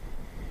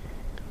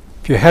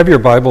If you have your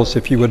Bibles,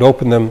 if you would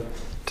open them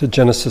to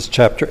Genesis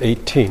chapter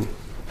 18.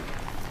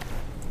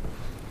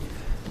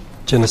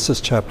 Genesis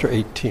chapter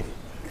 18.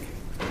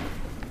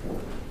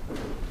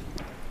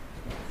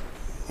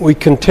 We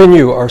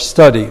continue our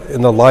study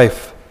in the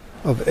life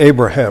of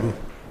Abraham.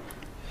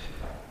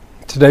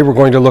 Today we're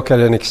going to look at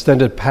an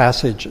extended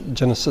passage,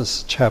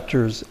 Genesis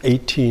chapters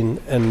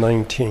 18 and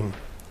 19.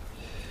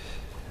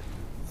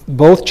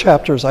 Both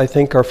chapters, I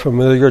think, are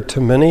familiar to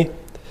many,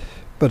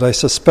 but I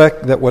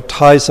suspect that what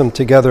ties them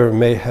together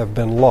may have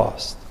been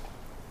lost.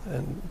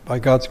 And by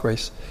God's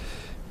grace,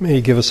 may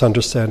He give us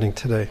understanding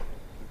today.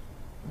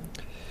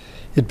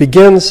 It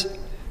begins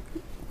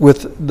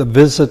with the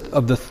visit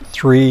of the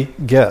three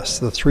guests,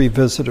 the three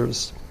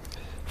visitors.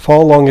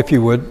 Follow along, if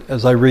you would,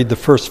 as I read the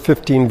first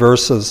 15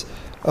 verses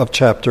of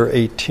chapter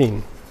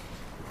 18.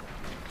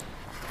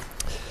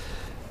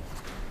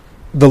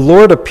 The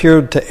Lord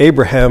appeared to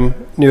Abraham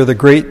near the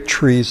great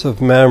trees of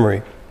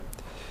Mamre,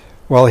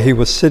 while he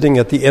was sitting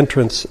at the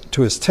entrance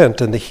to his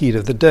tent in the heat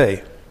of the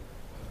day.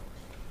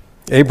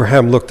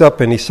 Abraham looked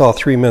up and he saw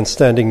three men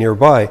standing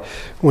nearby.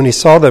 When he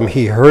saw them,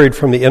 he hurried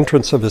from the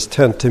entrance of his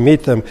tent to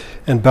meet them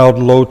and bowed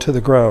low to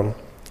the ground.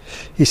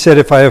 He said,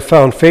 "If I have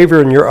found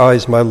favor in your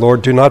eyes, my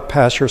Lord, do not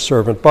pass your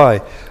servant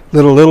by.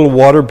 Let a little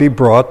water be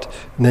brought,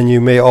 and then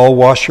you may all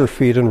wash your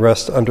feet and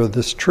rest under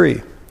this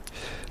tree.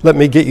 Let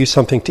me get you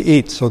something to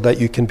eat so that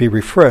you can be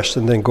refreshed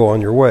and then go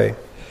on your way,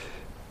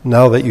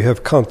 now that you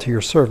have come to your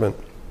servant."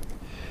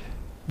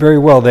 "Very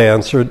well," they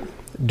answered,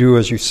 "do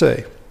as you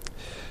say."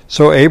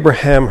 So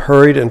Abraham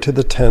hurried into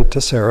the tent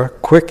to Sarah.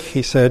 "Quick,"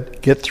 he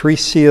said, "get 3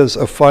 seahs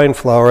of fine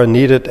flour and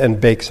knead it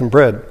and bake some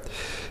bread."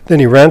 Then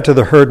he ran to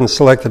the herd and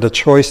selected a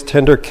choice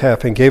tender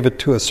calf and gave it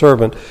to a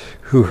servant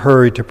who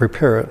hurried to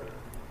prepare it.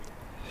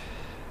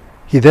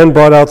 He then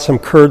brought out some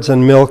curds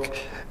and milk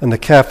and the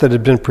calf that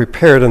had been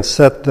prepared and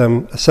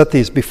set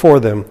these before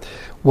them.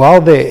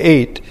 While they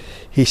ate,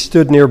 he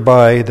stood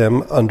nearby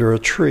them under a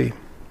tree.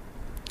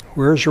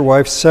 "Where is your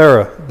wife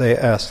Sarah?" they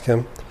asked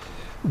him.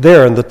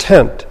 "There in the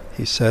tent,"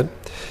 he said.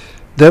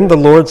 Then the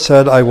Lord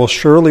said, "I will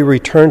surely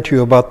return to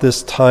you about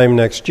this time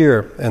next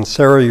year, and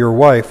Sarah your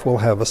wife will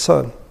have a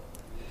son."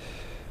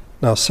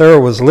 Now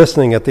Sarah was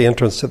listening at the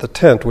entrance to the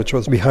tent, which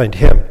was behind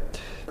him.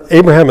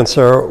 Abraham and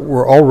Sarah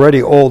were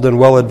already old and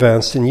well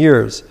advanced in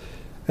years,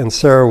 and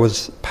Sarah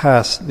was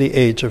past the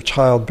age of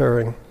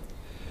childbearing.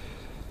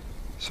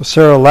 So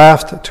Sarah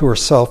laughed to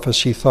herself as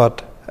she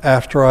thought,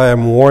 "After I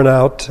am worn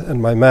out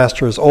and my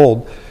master is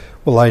old,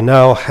 will I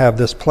now have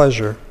this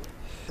pleasure?"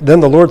 Then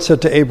the Lord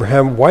said to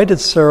Abraham, "Why did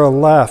Sarah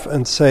laugh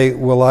and say,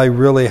 'Will I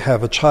really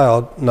have a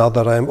child now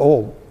that I am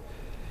old?'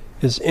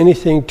 Is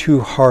anything too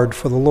hard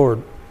for the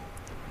Lord?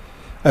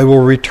 I will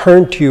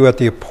return to you at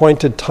the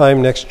appointed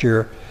time next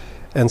year,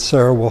 and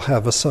Sarah will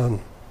have a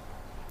son."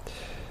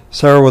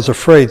 Sarah was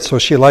afraid, so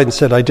she lied and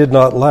said, "I did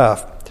not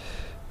laugh."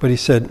 But he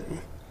said,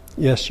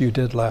 "Yes, you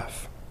did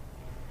laugh."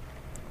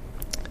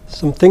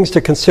 Some things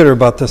to consider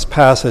about this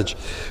passage.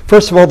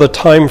 First of all, the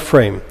time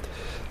frame.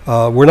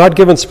 We're not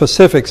given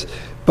specifics,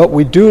 but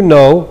we do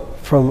know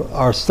from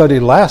our study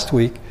last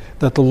week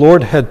that the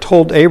Lord had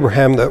told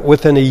Abraham that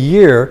within a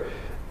year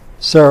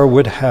Sarah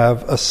would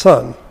have a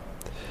son.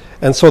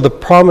 And so the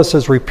promise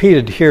is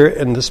repeated here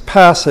in this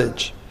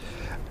passage.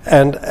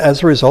 And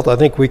as a result, I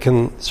think we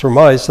can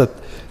surmise that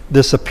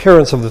this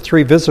appearance of the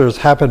three visitors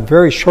happened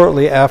very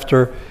shortly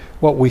after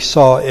what we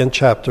saw in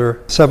chapter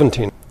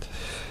 17.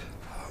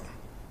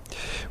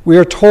 We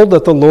are told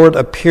that the Lord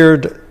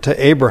appeared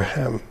to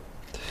Abraham,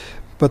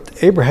 but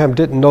Abraham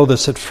didn't know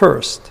this at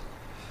first.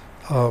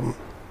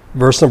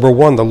 Verse number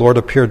 1, the Lord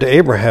appeared to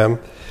Abraham.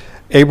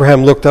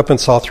 Abraham looked up and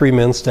saw 3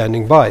 men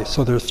standing by.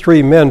 So there's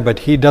 3 men, but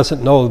he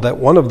doesn't know that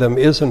one of them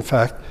is, in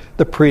fact,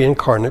 the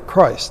pre-incarnate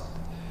Christ.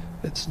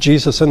 It's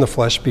Jesus in the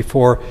flesh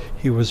before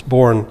he was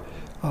born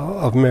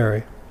of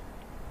Mary.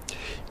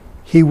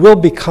 He will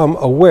become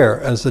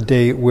aware as the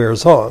day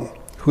wears on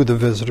who the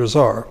visitors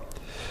are.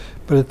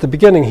 But at the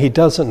beginning, he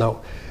doesn't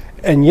know.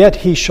 And yet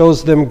he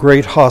shows them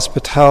great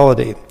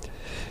hospitality.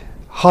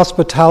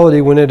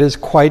 Hospitality when it is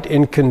quite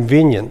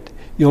inconvenient.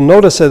 You'll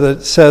notice that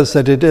it says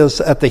that it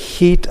is at the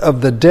heat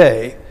of the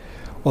day.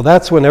 Well,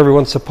 that's when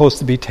everyone's supposed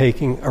to be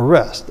taking a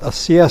rest, a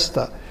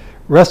siesta,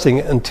 resting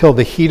until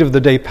the heat of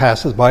the day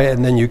passes by,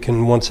 and then you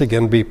can once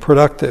again be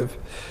productive.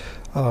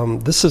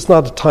 This is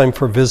not a time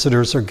for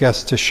visitors or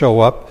guests to show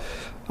up.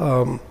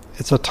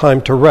 It's a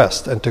time to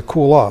rest and to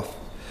cool off.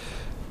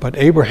 But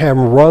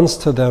Abraham runs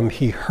to them.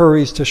 He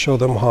hurries to show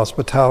them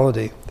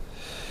hospitality.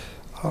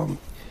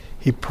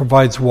 He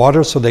provides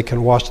water so they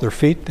can wash their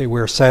feet. They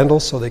wear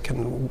sandals so they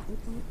can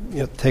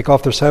take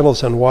off their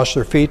sandals and wash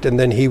their feet, and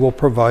then he will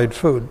provide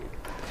food.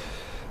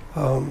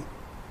 The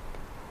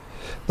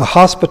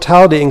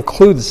hospitality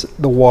includes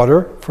the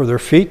water for their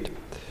feet,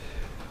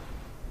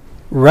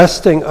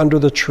 resting under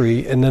the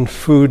tree, and then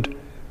food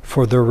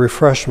for their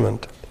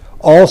refreshment.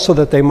 All so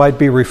that they might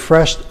be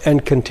refreshed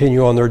and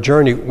continue on their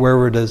journey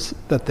wherever it is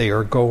that they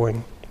are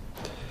going.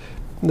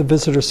 And the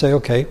visitors say,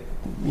 "Okay,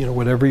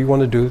 whatever you want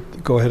to do,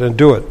 go ahead and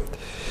do it."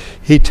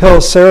 He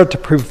tells Sarah to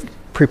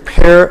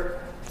prepare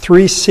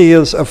 3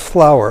 seahs of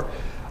flour.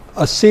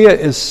 A seah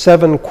is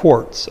 7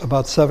 quarts,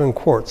 about 7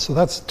 quarts. So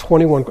that's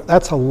 21.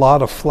 That's a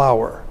lot of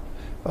flour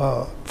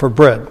for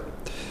bread.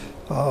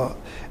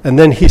 And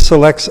then he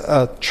selects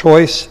a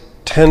choice,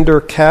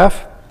 tender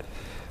calf.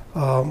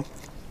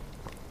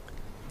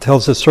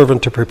 Tells his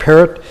servant to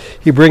prepare it.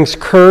 He brings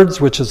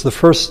curds, which is the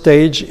first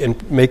stage in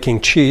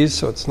making cheese,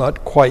 so it's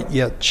not quite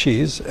yet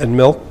cheese, and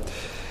milk.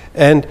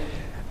 And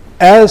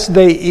as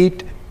they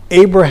eat,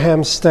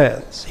 Abraham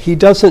stands. He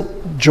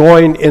doesn't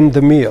join in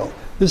the meal.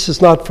 This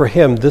is not for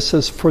him, this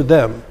is for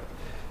them.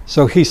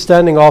 So he's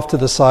standing off to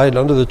the side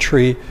under the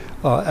tree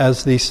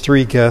as these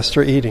 3 guests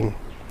are eating.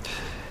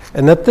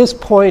 And at this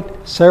point,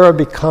 Sarah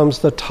becomes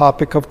the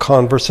topic of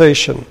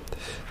conversation.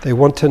 They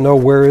want to know,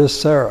 where is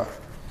Sarah?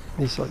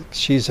 He's like,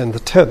 she's in the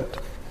tent.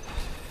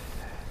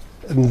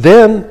 And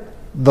then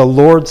the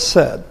Lord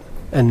said,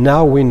 and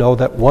now we know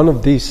that one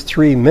of these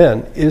 3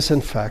 men is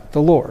in fact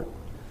the Lord.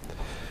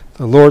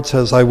 The Lord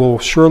says, I will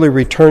surely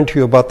return to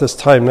you about this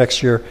time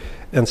next year,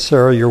 and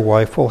Sarah, your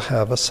wife, will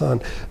have a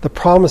son. The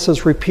promise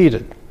is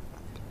repeated.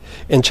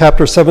 In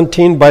chapter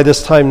 17, by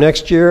this time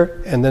next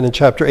year, and then in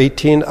chapter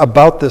 18,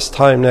 about this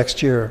time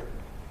next year.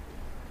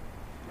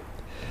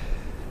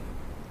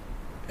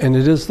 And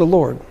it is the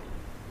Lord.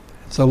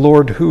 It's the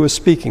Lord who is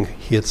speaking.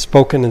 He had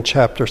spoken in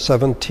chapter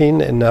 17,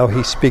 and now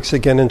he speaks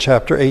again in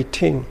chapter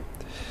 18.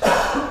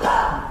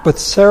 But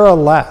Sarah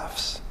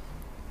laughs.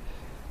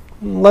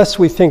 Unless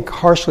we think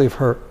harshly of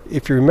her,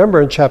 if you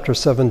remember in chapter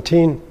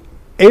 17,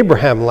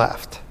 Abraham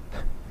laughed.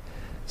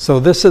 So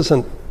this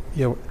isn't,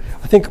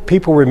 I think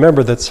people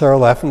remember that Sarah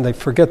laughed and they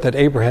forget that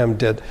Abraham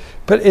did.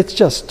 But it's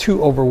just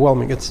too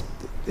overwhelming.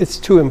 It's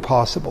too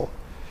impossible.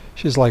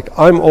 She's like,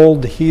 I'm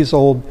old, he's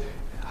old.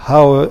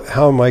 How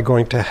am I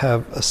going to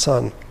have a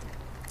son?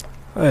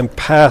 I am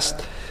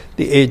past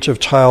the age of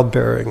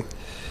childbearing.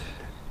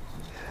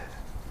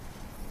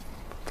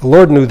 The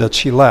Lord knew that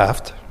she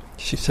laughed.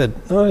 She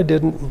said, no, I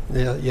didn't.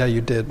 Yeah,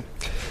 you did.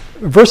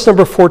 Verse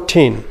number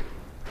 14.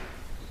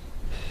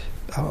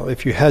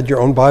 If you had your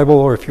own Bible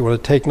or if you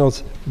want to take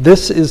notes,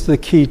 this is the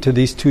key to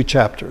these 2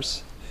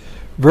 chapters.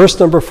 Verse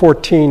number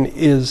 14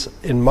 is,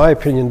 in my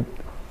opinion,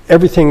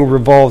 everything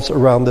revolves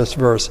around this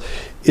verse.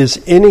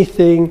 Is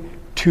anything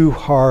too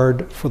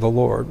hard for the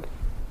Lord?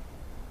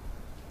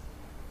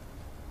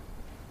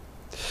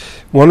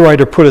 One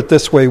writer put it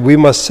this way, we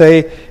must say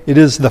it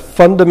is the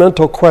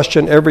fundamental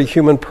question every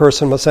human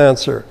person must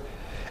answer,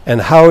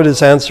 and how it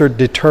is answered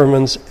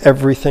determines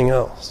everything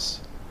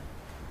else.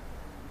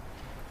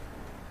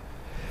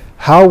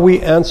 How we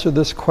answer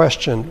this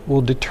question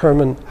will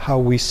determine how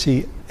we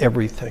see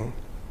everything.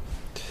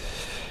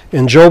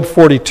 In Job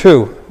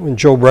 42, when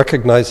Job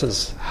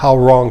recognizes how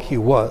wrong he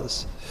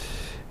was,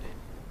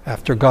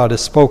 after God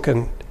has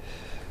spoken,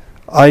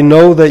 I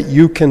know that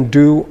you can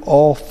do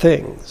all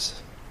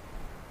things.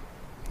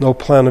 No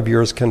plan of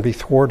yours can be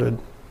thwarted.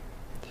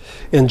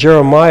 In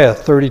Jeremiah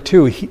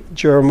 32,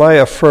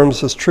 Jeremiah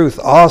affirms this truth.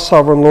 Ah,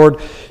 sovereign Lord,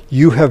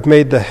 you have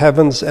made the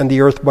heavens and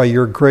the earth by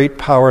your great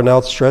power and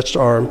outstretched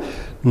arm.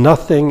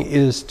 Nothing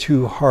is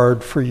too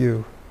hard for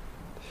you.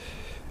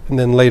 And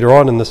then later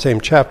on in the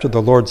same chapter,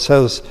 the Lord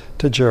says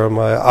to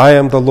Jeremiah, I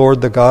am the Lord,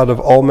 the God of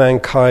all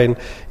mankind.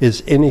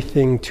 Is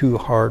anything too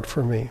hard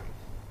for me?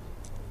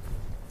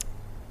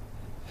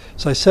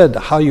 So I said,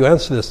 how you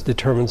answer this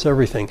determines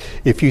everything.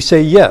 If you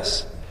say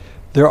yes,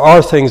 there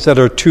are things that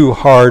are too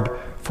hard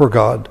for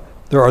God.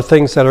 There are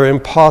things that are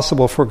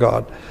impossible for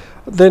God.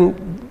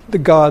 Then the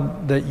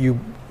God that you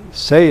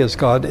say is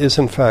God is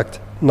in fact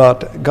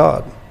not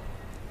God.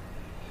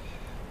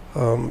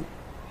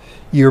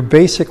 You're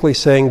basically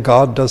saying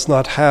God does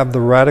not have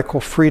the radical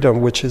freedom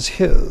which is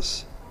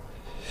his.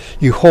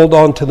 You hold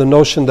on to the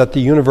notion that the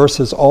universe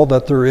is all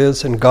that there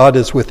is and God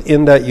is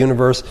within that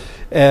universe,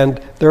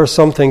 and there are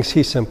some things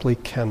he simply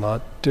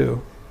cannot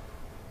do.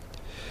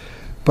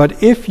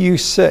 But if you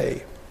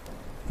say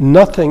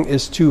nothing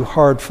is too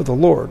hard for the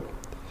Lord,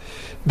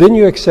 then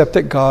you accept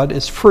that God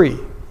is free.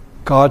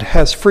 God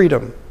has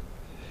freedom.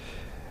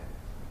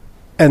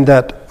 And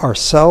that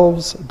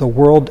ourselves, the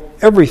world,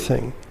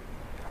 everything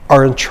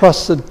are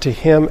entrusted to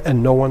him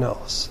and no one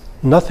else.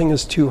 Nothing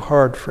is too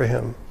hard for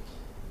him.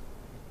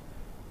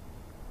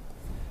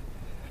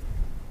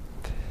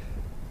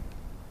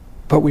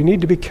 But we need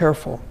to be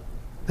careful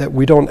that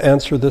we don't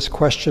answer this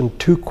question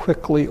too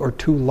quickly or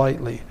too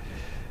lightly,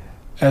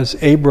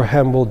 as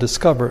Abraham will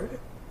discover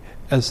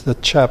as the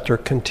chapter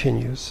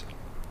continues.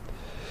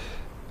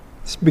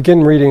 Let's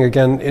begin reading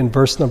again in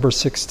verse number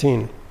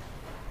 16.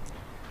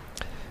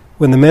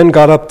 When the men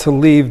got up to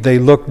leave, they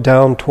looked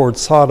down toward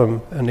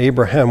Sodom, and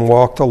Abraham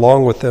walked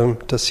along with them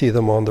to see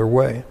them on their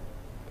way.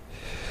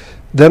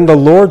 Then the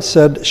Lord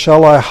said,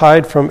 Shall I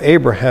hide from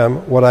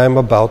Abraham what I am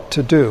about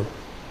to do?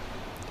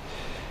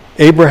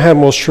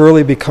 Abraham will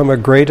surely become a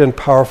great and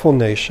powerful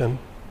nation,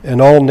 and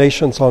all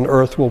nations on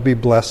earth will be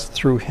blessed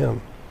through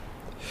him.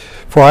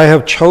 For I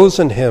have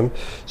chosen him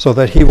so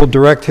that he will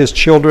direct his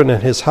children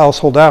and his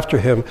household after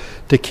him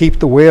to keep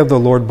the way of the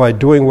Lord by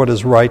doing what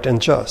is right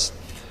and just,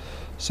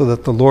 so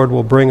that the Lord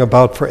will bring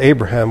about for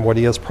Abraham what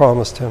he has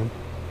promised him.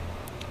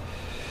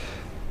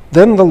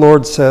 Then the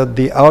Lord said,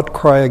 the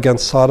outcry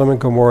against Sodom and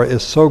Gomorrah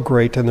is so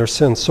great and their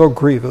sin so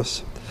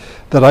grievous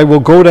that I will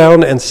go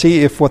down and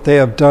see if what they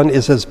have done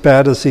is as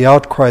bad as the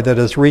outcry that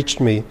has reached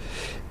me.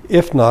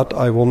 If not,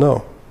 I will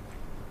know.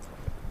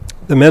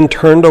 The men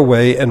turned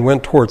away and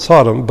went toward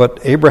Sodom, but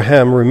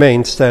Abraham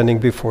remained standing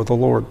before the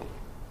Lord.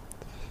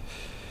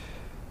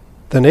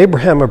 Then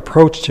Abraham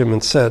approached him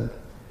and said,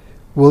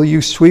 will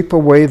you sweep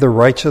away the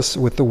righteous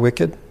with the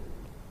wicked?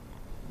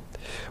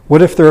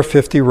 What if there are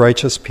 50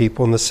 righteous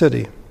people in the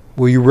city?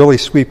 Will you really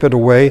sweep it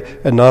away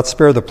and not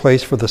spare the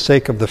place for the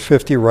sake of the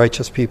 50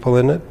 righteous people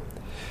in it?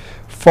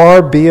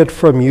 Far be it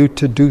from you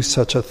to do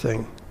such a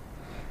thing,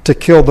 to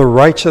kill the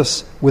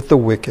righteous with the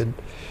wicked,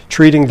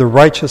 treating the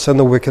righteous and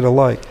the wicked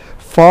alike.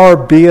 Far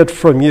be it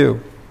from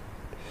you.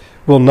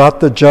 Will not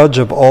the judge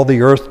of all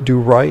the earth do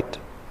right?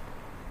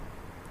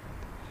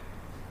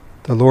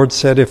 The Lord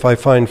said, if I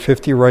find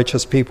 50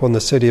 righteous people in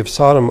the city of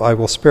Sodom, I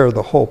will spare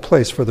the whole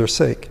place for their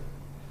sake.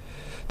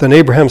 Then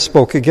Abraham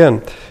spoke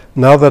again.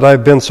 Now that I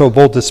have been so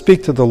bold to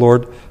speak to the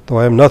Lord, though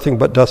I am nothing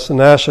but dust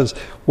and ashes,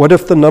 what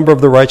if the number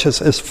of the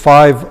righteous is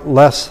 5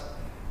 less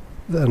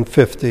than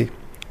 50?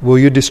 Will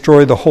you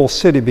destroy the whole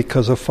city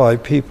because of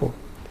 5 people?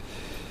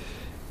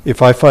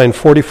 If I find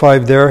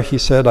 45 there, he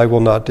said, I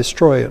will not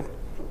destroy it.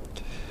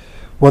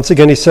 Once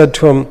again he said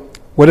to him,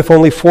 what if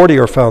only 40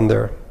 are found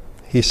there?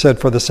 He said,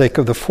 for the sake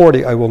of the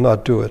 40, I will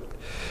not do it.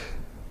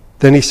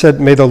 Then he said,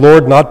 may the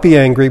Lord not be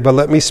angry, but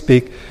let me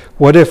speak.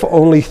 What if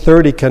only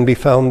 30 can be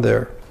found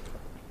there?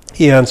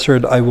 He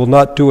answered, I will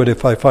not do it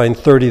if I find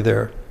 30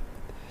 there.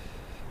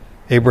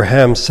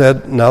 Abraham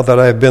said, now that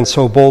I have been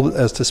so bold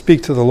as to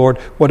speak to the Lord,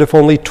 what if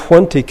only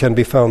 20 can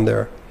be found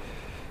there?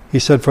 He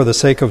said, for the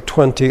sake of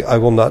 20, I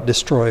will not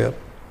destroy it.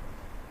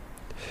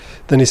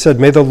 Then he said,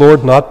 may the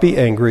Lord not be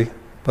angry,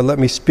 but let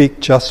me speak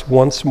just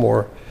once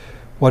more.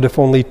 What if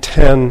only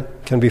 10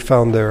 can be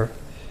found there?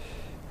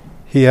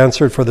 He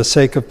answered, for the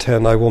sake of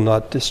 10, I will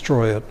not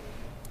destroy it.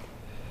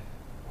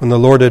 When the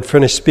Lord had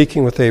finished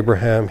speaking with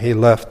Abraham, he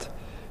left,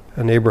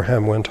 and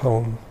Abraham went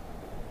home.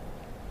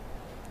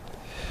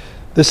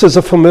 This is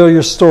a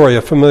familiar story,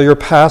 a familiar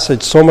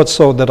passage, so much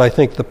so that I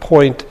think the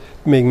point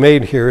being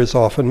made here is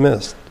often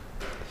missed.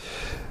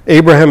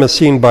 Abraham is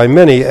seen by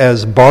many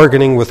as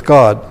bargaining with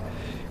God,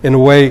 in a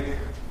way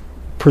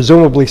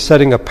presumably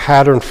setting a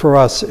pattern for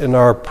us in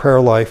our prayer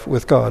life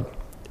with God.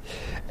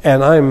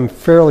 And I'm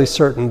fairly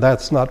certain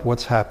that's not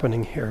what's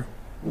happening here.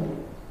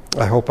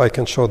 I hope I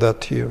can show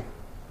that to you.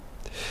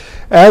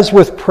 As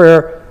with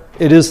prayer,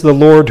 it is the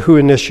Lord who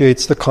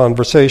initiates the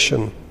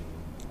conversation.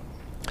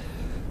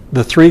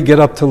 The 3 get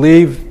up to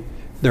leave.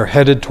 They're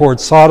headed toward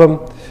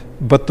Sodom,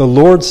 but the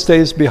Lord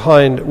stays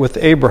behind with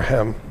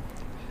Abraham.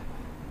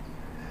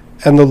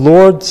 And the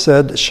Lord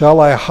said, shall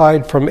I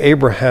hide from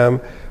Abraham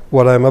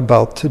what I'm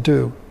about to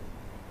do?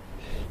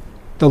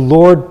 The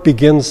Lord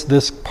begins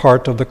this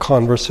part of the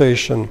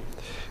conversation.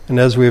 And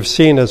as we have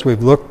seen, as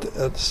we've looked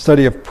at the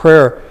study of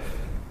prayer,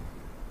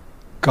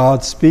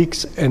 God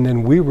speaks and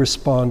then we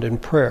respond in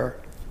prayer.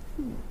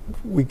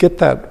 We get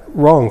that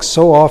wrong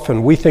so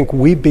often. We think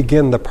we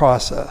begin the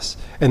process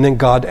and then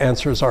God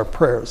answers our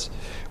prayers.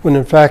 When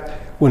in fact,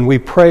 when we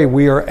pray,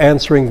 we are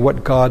answering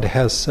what God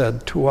has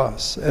said to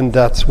us. And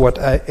that's what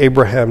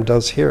Abraham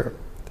does here.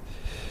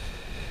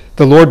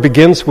 The Lord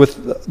begins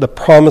with the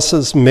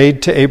promises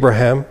made to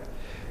Abraham,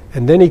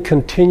 and then he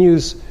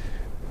continues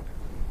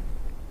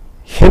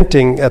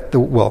hinting at the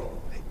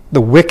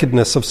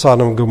wickedness of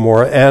Sodom and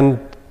Gomorrah and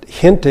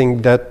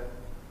hinting that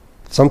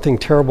something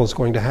terrible is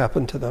going to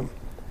happen to them.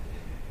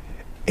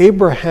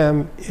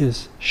 Abraham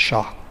is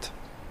shocked.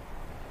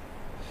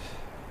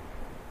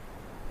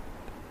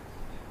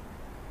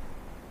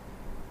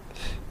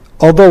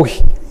 Although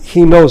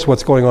he knows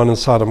what's going on in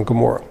Sodom and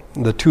Gomorrah,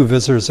 the 2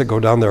 visitors that go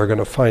down there are going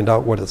to find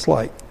out what it's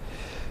like.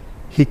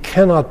 He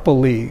cannot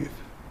believe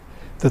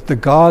that the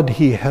God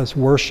he has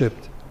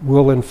worshipped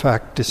will in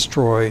fact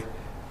destroy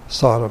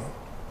Sodom.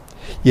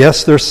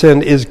 Yes, their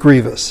sin is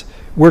grievous.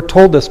 We're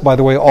told this, by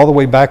the way, all the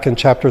way back in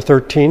chapter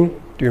 13.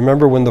 Do you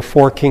remember when the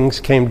 4 kings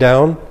came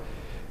down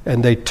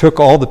and they took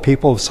all the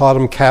people of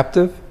Sodom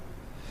captive?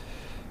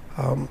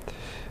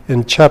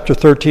 In chapter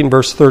 13,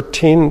 verse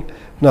 13,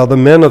 now the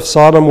men of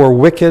Sodom were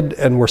wicked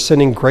and were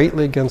sinning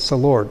greatly against the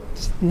Lord.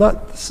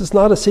 This is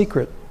not a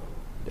secret.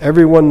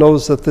 Everyone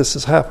knows that this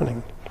is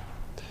happening.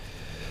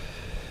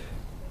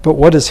 But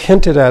what is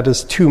hinted at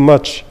is too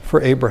much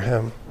for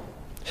Abraham.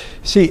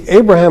 See,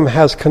 Abraham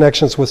has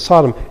connections with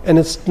Sodom, and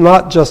it's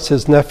not just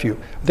his nephew.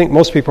 I think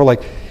most people are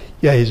like,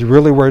 yeah, he's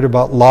really worried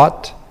about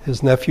Lot,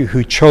 his nephew,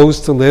 who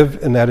chose to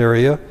live in that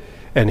area,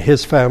 and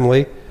his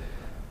family.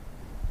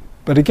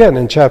 But again,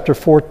 in chapter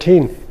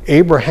 14,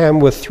 Abraham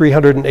with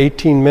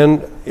 318 men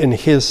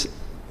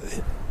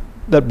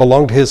that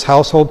belonged to his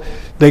household,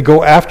 they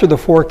go after the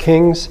 4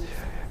 kings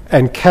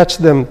and catch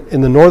them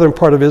in the northern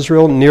part of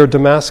Israel near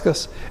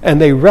Damascus,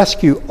 and they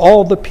rescue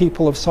all the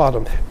people of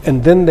Sodom,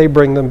 and then they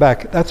bring them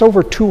back. That's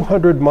over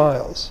 200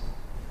 miles.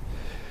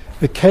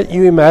 But can't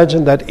you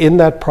imagine that in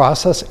that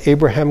process,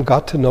 Abraham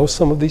got to know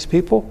some of these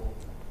people?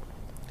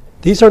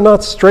 These are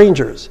not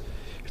strangers.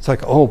 It's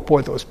like, oh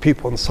boy, those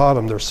people in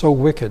Sodom, they're so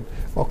wicked.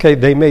 Okay,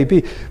 they may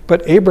be.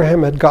 But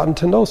Abraham had gotten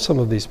to know some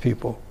of these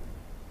people.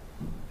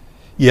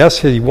 Yes,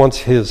 he wants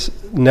his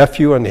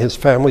nephew and his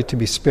family to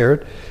be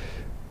spared.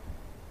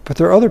 But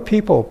there are other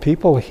people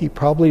he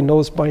probably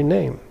knows by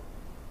name.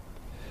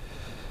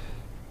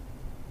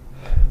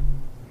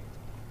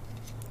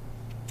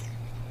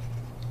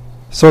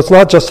 So it's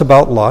not just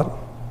about Lot.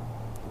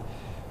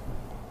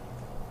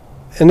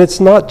 And it's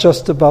not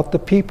just about the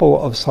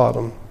people of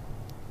Sodom.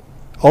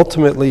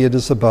 Ultimately, it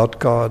is about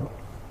God.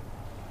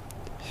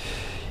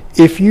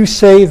 If you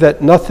say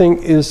that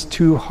nothing is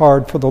too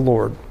hard for the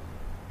Lord,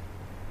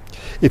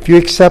 if you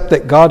accept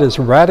that God is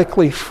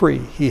radically free,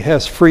 He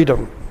has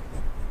freedom,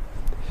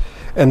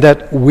 and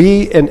that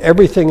we and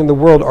everything in the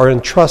world are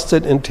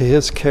entrusted into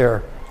His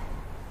care,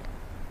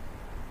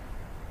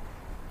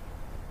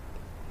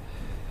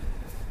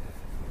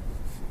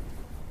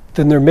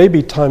 then there may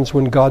be times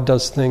when God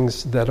does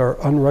things that are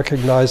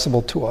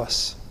unrecognizable to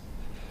us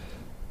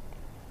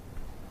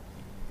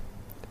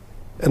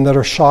and that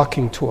are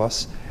shocking to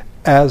us,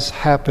 as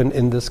happened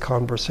in this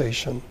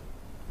conversation.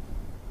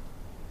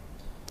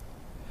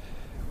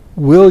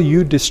 Will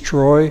you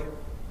destroy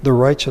the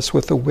righteous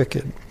with the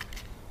wicked?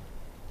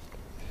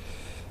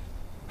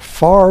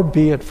 Far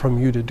be it from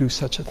you to do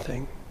such a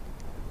thing.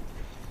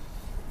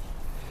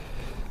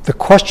 The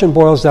question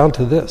boils down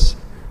to this: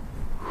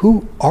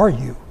 who are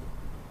you?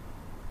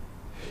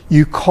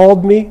 You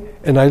called me,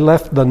 and I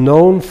left the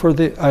known for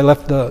the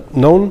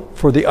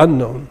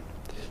unknown.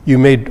 You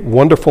made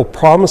wonderful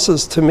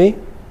promises to me.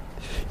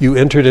 You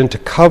entered into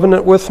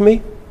covenant with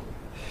me.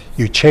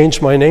 You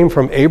changed my name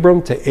from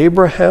Abram to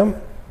Abraham.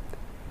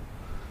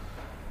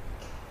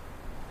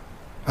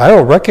 I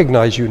don't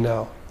recognize you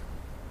now.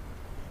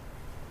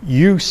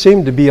 You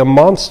seem to be a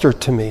monster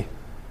to me.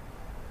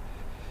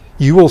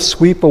 You will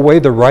sweep away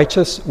the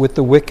righteous with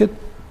the wicked?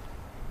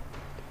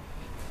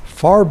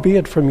 Far be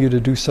it from you to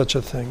do such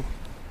a thing.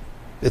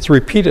 It's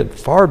repeated,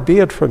 far be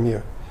it from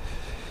you.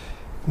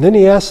 And then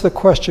he asks the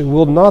question,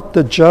 will not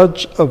the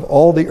judge of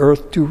all the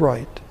earth do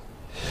right?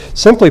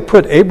 Simply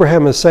put,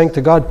 Abraham is saying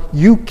to God,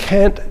 you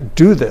can't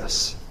do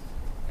this.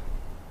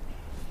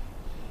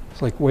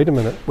 It's like, wait a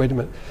minute.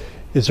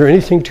 Is there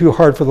anything too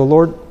hard for the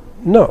Lord?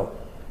 No.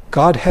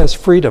 God has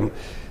freedom.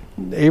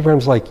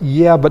 Abraham's like,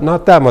 yeah, but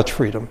not that much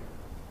freedom.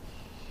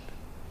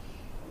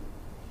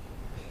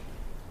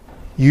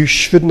 You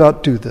should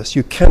not do this.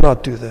 You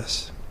cannot do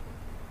this.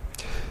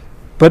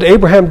 But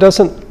Abraham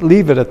doesn't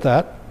leave it at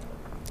that.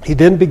 He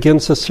then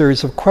begins a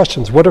series of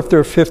questions. What if there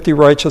are 50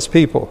 righteous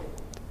people?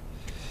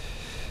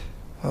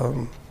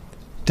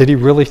 Did he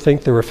really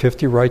think there were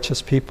 50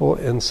 righteous people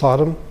in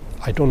Sodom?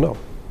 I don't know.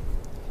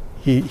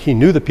 He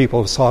knew the people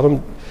of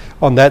Sodom.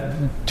 On that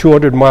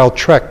 200-mile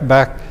trek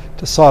back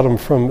to Sodom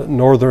from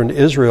northern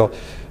Israel,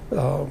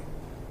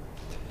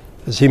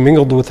 as he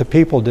mingled with the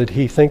people, did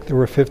he think there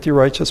were 50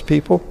 righteous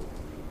people?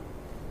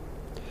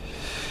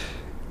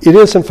 It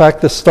is, in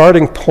fact, the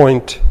starting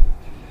point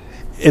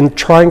in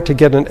trying to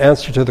get an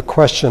answer to the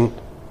question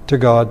to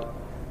God,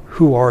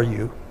 who are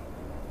you?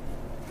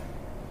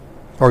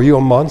 Are you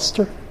a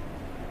monster?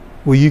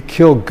 Will you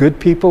kill good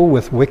people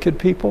with wicked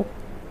people?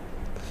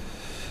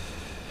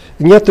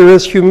 And yet there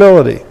is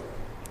humility.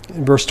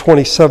 In verse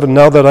 27,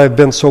 now that I have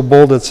been so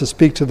bold as to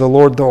speak to the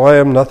Lord, though I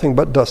am nothing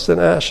but dust and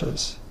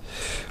ashes.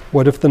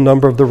 What if the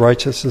number of the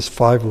righteous is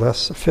 5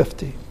 less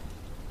 50?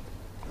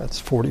 That's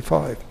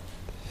 45.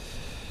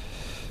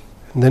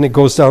 And then it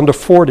goes down to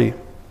 40.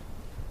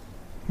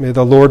 May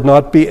the Lord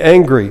not be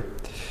angry. It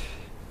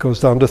goes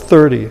down to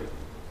 30.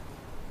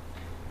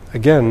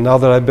 Again, now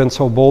that I've been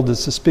so bold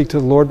as to speak to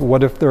the Lord,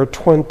 what if there are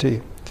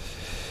 20?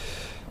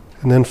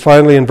 And then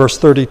finally in verse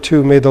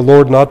 32, may the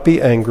Lord not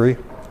be angry.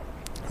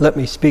 Let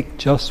me speak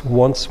just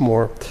once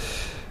more.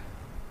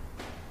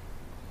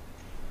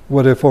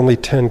 What if only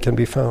 10 can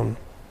be found?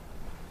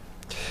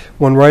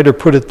 One writer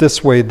put it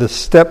this way, the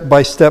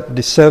step-by-step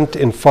descent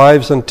in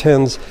 5s and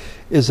 10s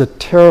is a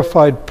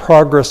terrified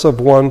progress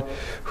of one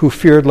who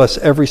feared lest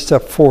every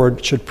step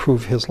forward should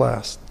prove his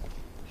last.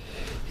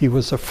 He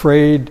was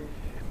afraid,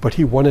 but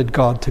he wanted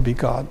God to be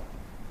God.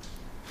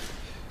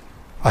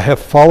 I have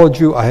followed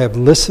you, I have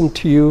listened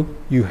to you,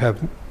 you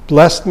have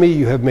blessed me,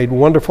 you have made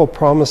wonderful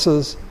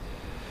promises,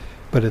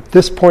 but at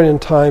this point in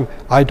time,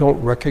 I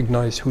don't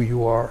recognize who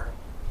you are.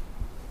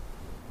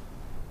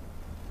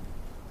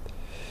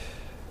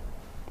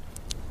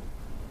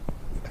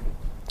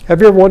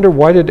 Have you ever wondered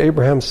why did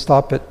Abraham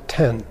stop at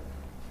 10?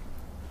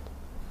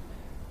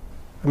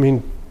 I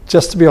mean,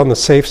 just to be on the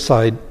safe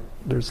side,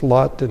 there's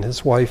Lot and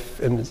his wife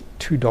and his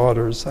 2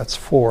 daughters, that's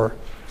 4.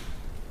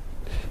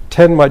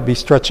 10 might be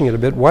stretching it a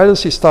bit. Why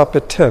does he stop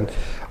at 10?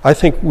 I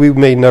think we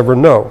may never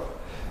know.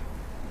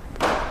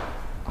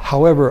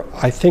 However,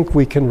 I think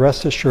we can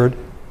rest assured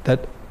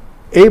that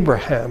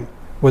Abraham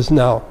was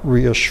now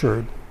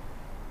reassured.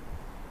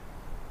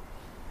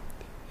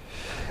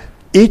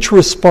 Each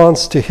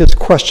response to his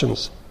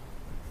questions,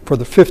 for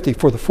the 50,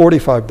 for the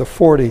 45, the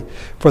 40,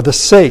 for the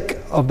sake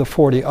of the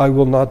 40, I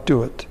will not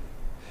do it.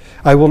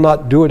 I will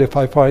not do it if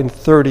I find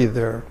 30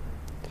 there.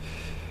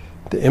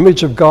 The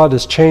image of God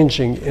is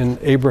changing in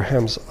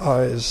Abraham's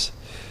eyes.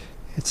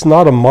 It's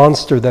not a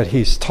monster that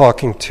he's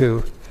talking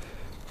to,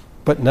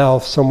 but now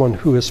someone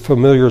who is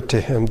familiar to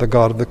him, the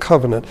God of the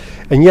covenant,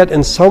 and yet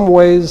in some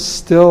ways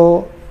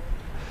still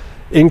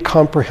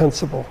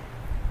incomprehensible.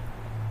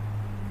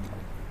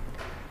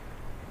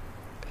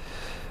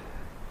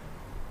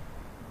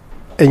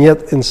 And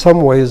yet in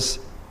some ways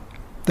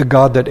the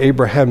God that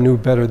Abraham knew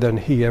better than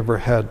he ever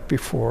had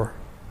before.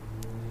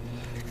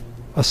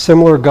 A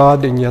similar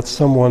God, and yet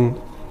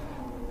someone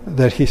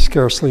that he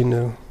scarcely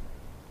knew.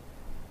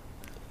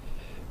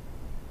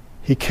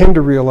 He came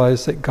to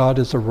realize that God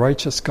is a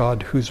righteous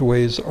God whose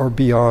ways are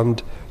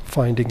beyond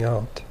finding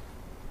out.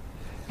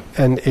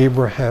 And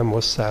Abraham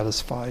was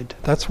satisfied.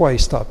 That's why he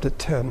stopped at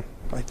 10,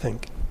 I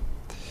think.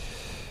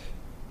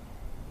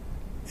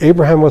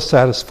 Abraham was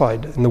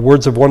satisfied. In the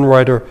words of one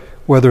writer,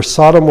 whether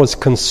Sodom was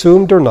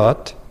consumed or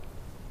not,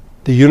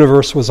 the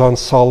universe was on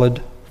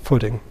solid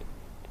footing.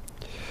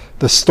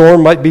 The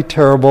storm might be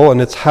terrible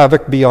and its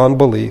havoc beyond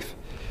belief,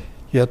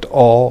 yet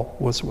all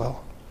was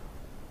well.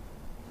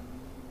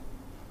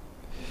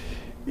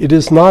 It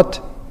is not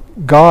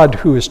God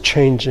who is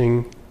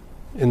changing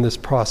in this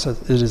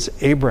process. It is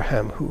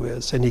Abraham who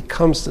is. And he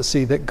comes to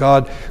see that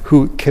God,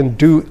 who can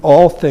do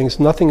all things,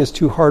 nothing is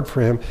too hard for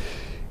him,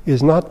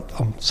 is not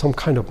some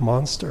kind of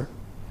monster.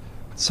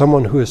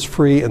 Someone who is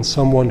free and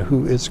someone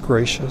who is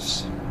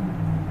gracious.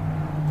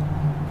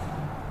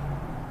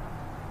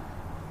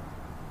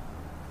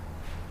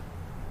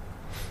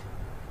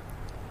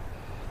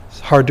 It's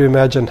hard to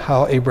imagine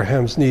how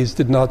Abraham's knees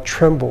did not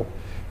tremble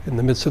in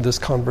the midst of this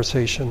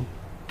conversation.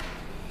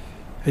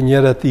 And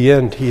yet at the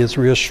end, he is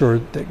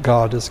reassured that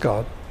God is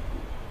God.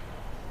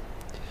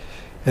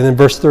 And in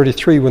verse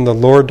 33, when the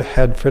Lord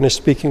had finished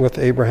speaking with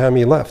Abraham,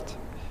 he left,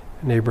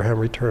 and Abraham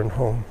returned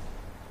home.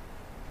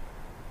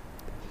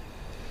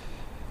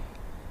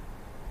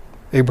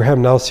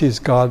 Abraham now sees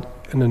God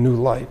in a new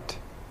light.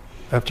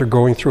 After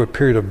going through a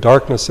period of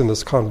darkness in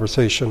this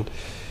conversation,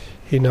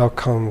 he now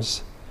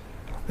comes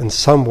in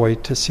some way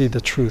to see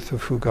the truth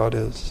of who God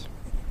is.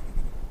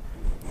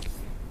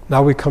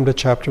 Now we come to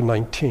chapter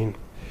 19.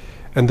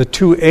 And the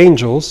two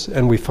angels,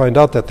 and we find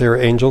out that they are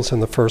angels in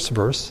the first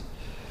verse,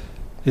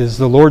 is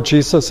the Lord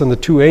Jesus and the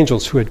two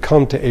angels who had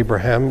come to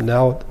Abraham.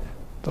 Now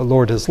the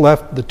Lord has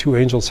left. The two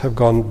angels have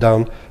gone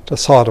down to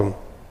Sodom.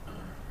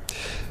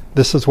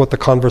 This is what the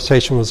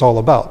conversation was all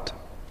about.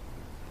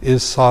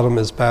 Is Sodom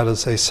as bad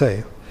as they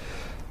say?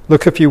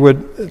 Look, if you would,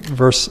 at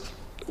verse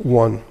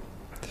 1.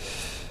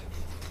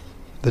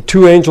 The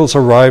two angels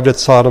arrived at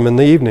Sodom in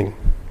the evening,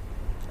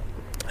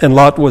 and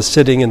Lot was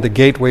sitting in the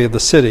gateway of the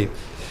city.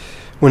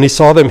 When he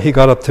saw them, he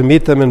got up to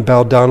meet them and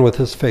bowed down with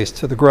his face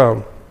to the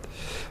ground.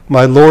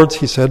 My lords,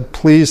 he said,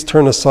 please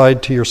turn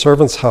aside to your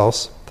servant's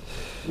house.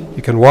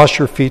 You can wash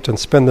your feet and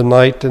spend the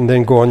night and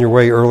then go on your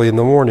way early in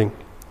the morning.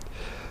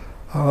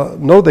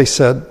 No, they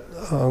said,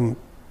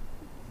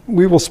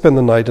 we will spend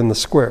the night in the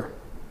square.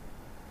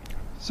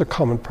 It's a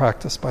common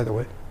practice, by the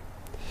way.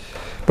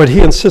 But he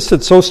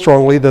insisted so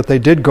strongly that they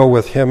did go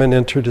with him and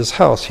entered his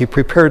house. He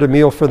prepared a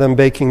meal for them,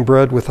 baking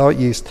bread without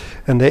yeast,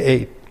 and they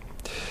ate.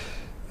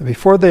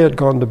 Before they had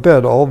gone to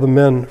bed, all the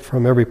men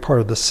from every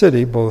part of the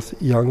city, both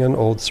young and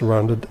old,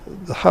 surrounded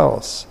the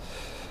house.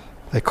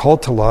 They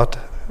called to Lot,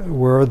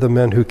 where are the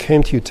men who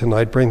came to you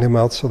tonight? Bring them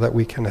out so that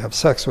we can have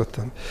sex with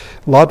them.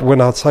 Lot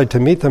went outside to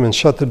meet them and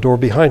shut the door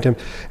behind him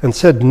and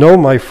said, no,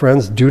 my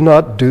friends, do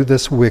not do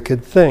this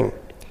wicked thing.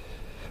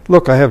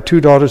 Look, I have two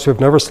daughters who have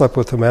never slept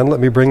with a man. Let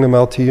me bring them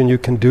out to you, and you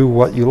can do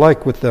what you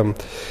like with them.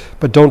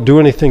 But don't do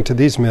anything to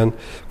these men,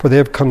 for they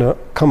have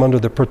come under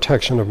the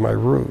protection of my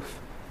roof.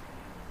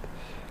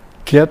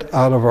 Get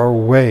out of our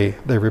way,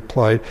 they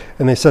replied.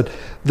 And they said,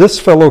 this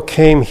fellow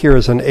came here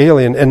as an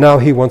alien, and now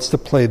he wants to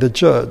play the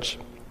judge.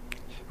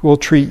 We'll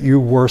treat you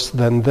worse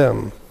than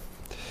them.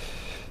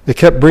 They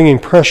kept bringing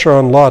pressure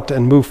on Lot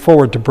and moved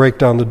forward to break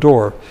down the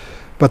door.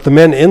 But the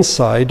men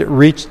inside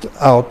reached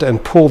out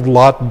and pulled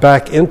Lot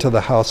back into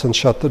the house and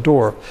shut the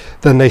door.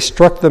 Then they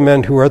struck the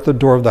men who were at the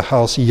door of the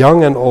house,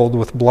 young and old,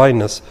 with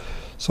blindness,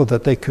 so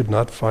that they could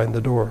not find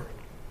the door.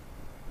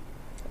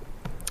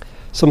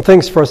 Some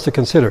things for us to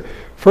consider.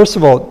 First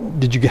of all,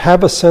 did you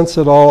have a sense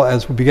at all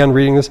as we began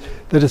reading this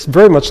that it's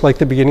very much like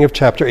the beginning of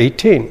chapter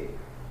 18,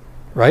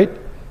 right?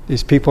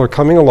 These people are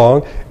coming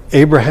along.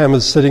 Abraham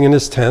is sitting in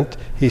his tent.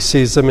 He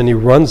sees them and he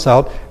runs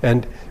out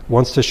and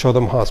wants to show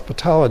them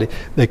hospitality.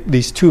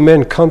 These two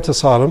men come to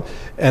Sodom,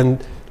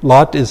 and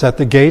Lot is at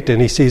the gate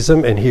and he sees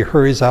them and he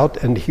hurries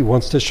out and he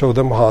wants to show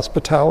them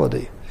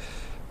hospitality.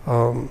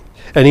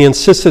 And he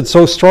insisted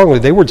so strongly,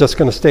 they were just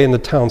going to stay in the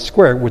town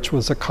square, which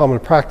was a common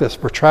practice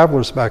for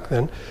travelers back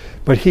then,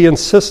 but he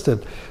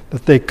insisted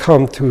that they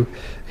come to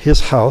his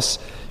house,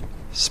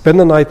 spend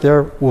the night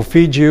there, we'll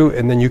feed you,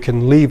 and then you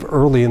can leave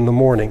early in the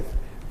morning.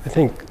 I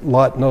think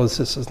Lot knows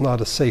this is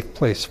not a safe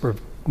place for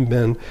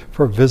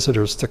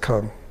visitors to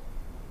come.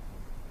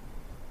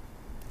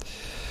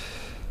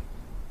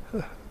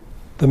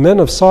 The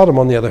men of Sodom,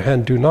 on the other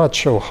hand, do not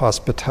show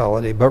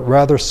hospitality, but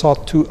rather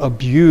sought to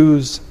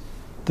abuse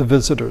the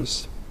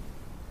visitors.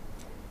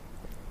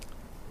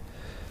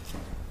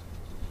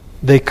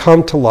 they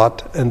come to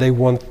Lot and they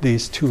want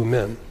these two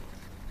men.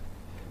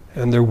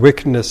 And their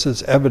wickedness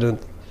is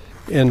evident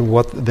in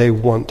what they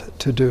want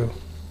to do.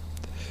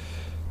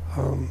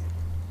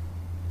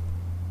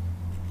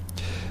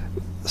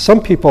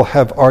 Some people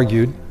have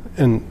argued,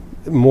 and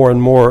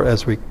more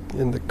as we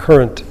in the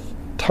current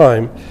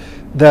time,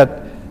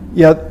 that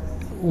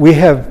we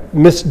have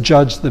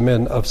misjudged the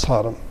men of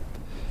Sodom,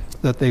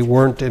 that they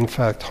weren't in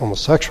fact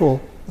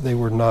homosexual, they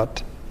were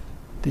not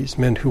these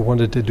men who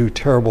wanted to do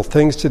terrible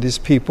things to these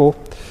people,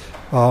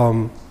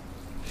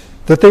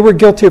 that they were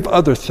guilty of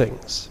other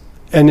things.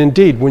 And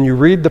indeed, when you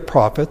read the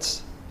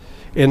prophets,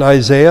 in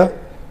Isaiah,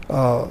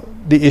 the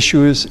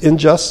issue is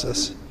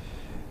injustice.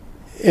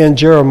 In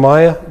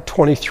Jeremiah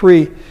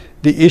 23,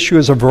 the issue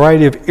is a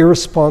variety of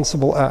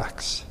irresponsible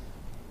acts.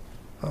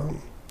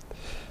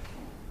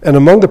 And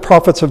among the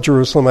prophets of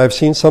Jerusalem, I have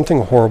seen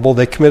something horrible.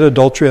 They commit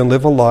adultery and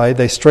live a lie.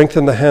 They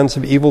strengthen the hands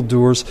of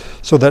evildoers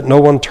so that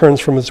no one turns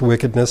from his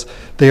wickedness.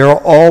 They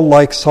are all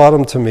like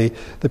Sodom to me.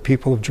 The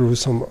people of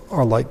Jerusalem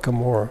are like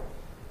Gomorrah.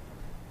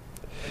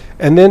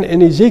 And then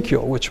in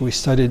Ezekiel, which we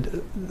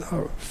studied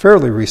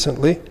fairly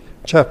recently,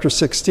 chapter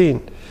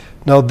 16.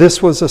 Now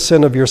this was a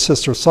sin of your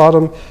sister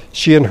Sodom.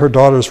 She and her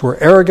daughters were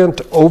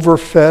arrogant,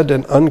 overfed,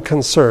 and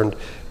unconcerned.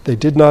 They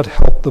did not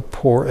help the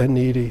poor and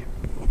needy.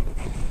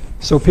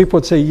 So people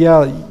would say,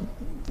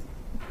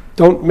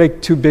 don't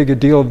make too big a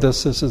deal of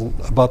this. This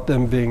isn't about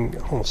them being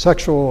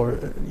homosexual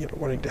or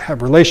wanting to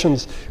have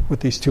relations with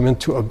these two men,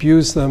 to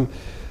abuse them.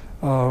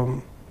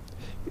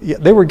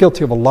 They were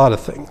guilty of a lot of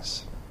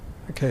things.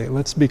 Okay,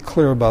 let's be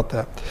clear about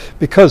that.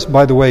 Because,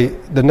 by the way,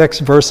 the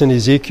next verse in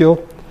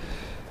Ezekiel,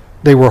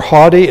 they were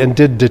haughty and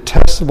did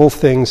detestable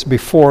things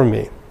before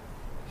me.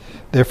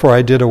 Therefore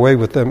I did away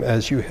with them,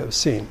 as you have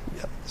seen.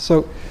 Yeah.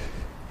 So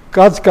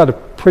God's got a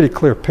pretty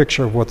clear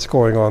picture of what's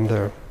going on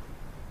there.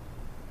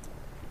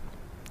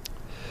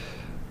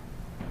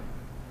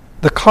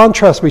 The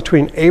contrast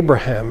between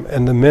Abraham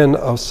and the men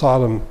of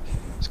Sodom,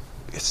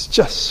 it's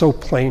just so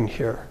plain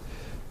here.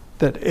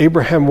 That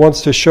Abraham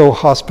wants to show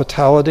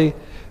hospitality.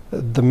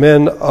 The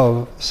men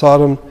of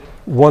Sodom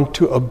want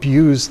to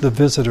abuse the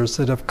visitors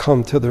that have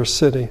come to their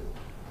city.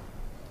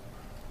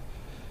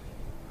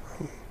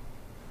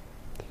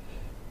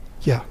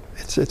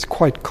 It's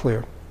quite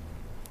clear.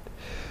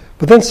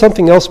 But then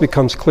something else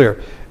becomes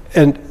clear.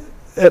 And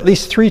at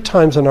least 3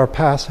 times in our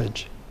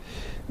passage,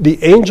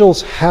 the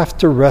angels have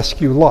to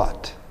rescue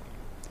Lot.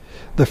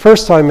 The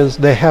first time is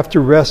they have to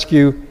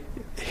rescue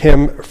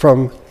him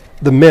from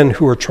the men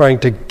who are trying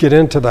to get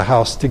into the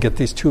house to get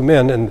these 2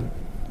 men, and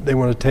they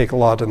want to take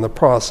Lot in the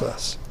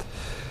process.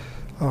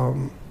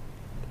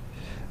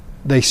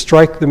 They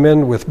strike the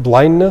men with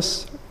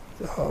blindness.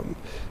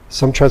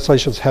 Some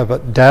translations have a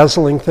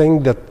dazzling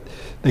thing that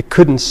they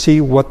couldn't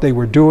see what they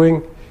were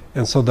doing,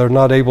 and so they're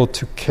not able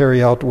to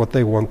carry out what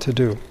they want to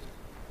do.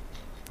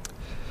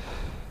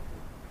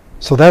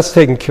 So that's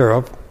taken care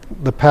of.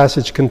 The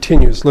passage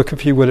continues. Look,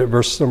 if you would, at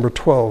verse number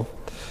 12.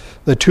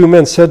 The 2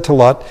 men said to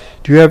Lot,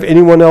 "Do you have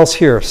anyone else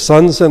here,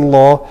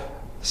 sons-in-law,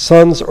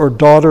 sons or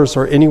daughters,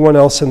 or anyone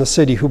else in the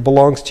city who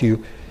belongs to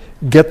you?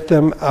 Get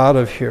them out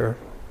of here,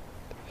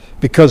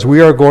 because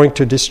we are going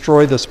to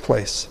destroy this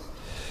place.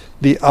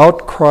 The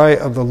outcry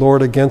of the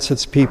Lord against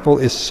its people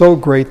is so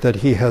great that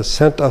he has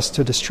sent us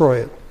to destroy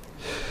it."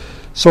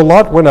 So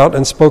Lot went out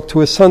and spoke to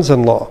his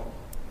sons-in-law,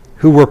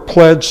 who were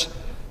pledged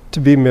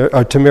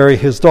to marry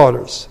his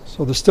daughters.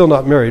 So they're still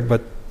not married,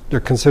 but they're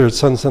considered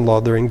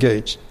sons-in-law. They're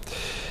engaged.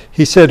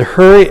 He said,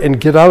 "Hurry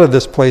and get out of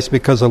this place,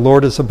 because the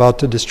Lord is about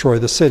to destroy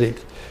the city."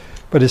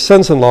 But his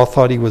sons-in-law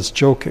thought he was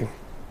joking.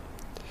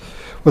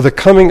 With the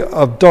coming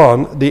of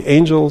dawn, the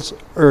angels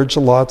urged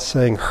Lot,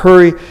 saying,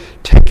 "Hurry,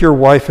 take your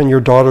wife and your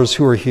daughters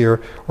who are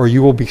here, or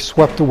you will be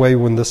swept away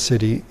when the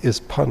city is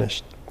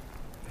punished."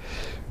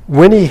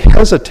 When he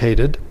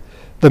hesitated,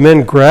 the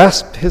men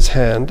grasped his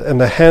hand and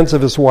the hands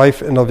of his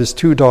wife and of his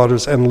 2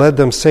 daughters and led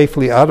them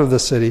safely out of the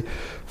city,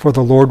 for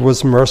the Lord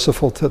was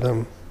merciful to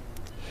them.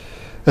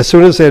 As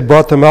soon as they had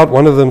brought them out,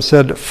 one of them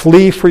said,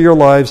 "Flee for your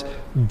lives,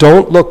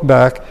 don't look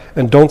back,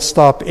 and don't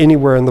stop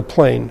anywhere in the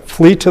plain.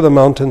 Flee to the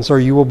mountains, or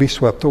you will be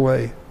swept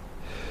away."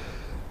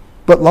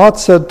 But Lot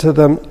said to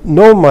them,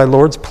 "No, my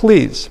lords,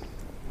 please.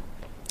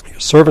 Your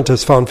servant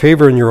has found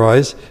favor in your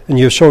eyes, and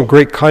you have shown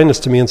great kindness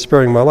to me in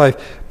sparing my life,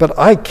 but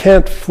I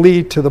can't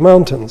flee to the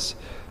mountains.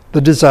 The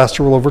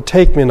disaster will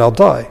overtake me, and I'll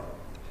die.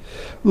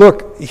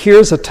 Look,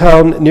 here's a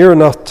town near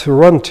enough to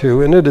run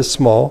to, and it is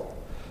small.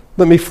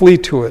 Let me flee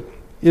to it.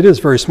 It is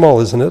very small,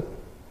 isn't it?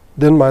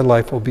 Then my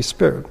life will be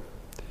spared."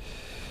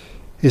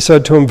 He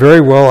said to him, "Very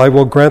well, I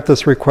will grant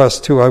this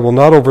request too. I will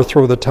not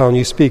overthrow the town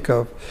you speak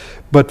of,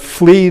 but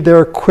flee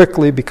there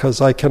quickly, because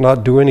I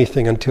cannot do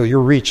anything until you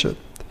reach it."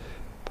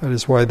 That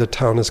is why the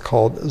town is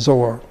called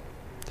Zoar.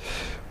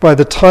 By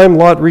the time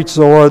Lot reached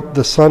Zoar,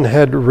 the sun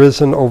had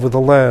risen over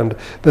the land.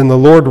 Then the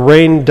Lord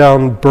rained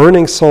down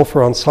burning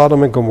sulfur on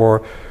Sodom and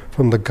Gomorrah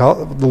from the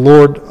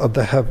Lord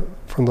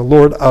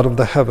out of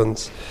the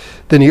heavens.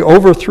 Then he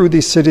overthrew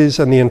these cities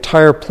and the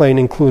entire plain,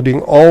 including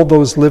all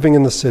those living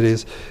in the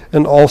cities,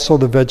 and also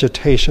the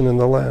vegetation in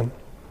the land.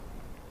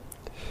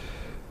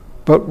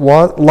 But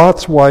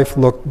Lot's wife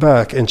looked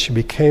back, and she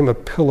became a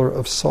pillar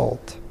of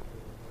salt.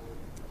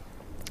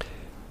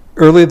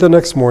 Early the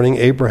next morning,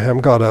 Abraham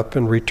got up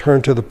and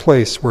returned to the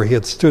place where he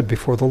had stood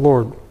before the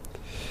Lord.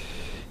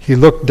 He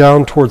looked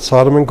down toward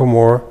Sodom and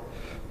Gomorrah,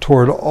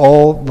 toward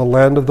all the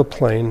land of the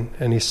plain,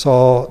 and he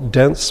saw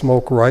dense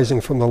smoke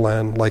rising from the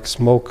land like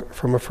smoke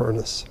from a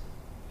furnace.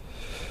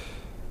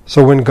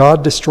 So when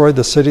God destroyed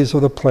the cities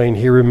of the plain,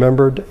 he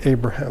remembered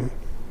Abraham,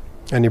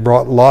 and he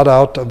brought Lot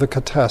out of the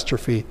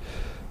catastrophe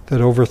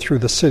that overthrew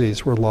the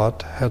cities where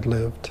Lot had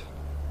lived.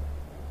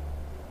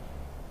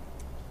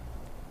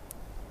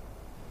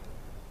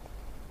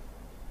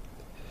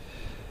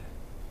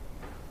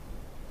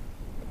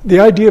 The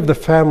idea of the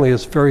family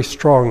is very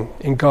strong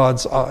in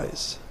God's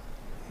eyes.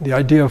 The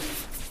idea of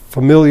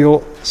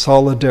familial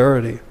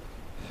solidarity.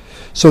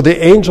 So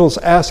the angels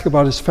ask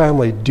about his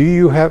family, do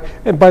you have,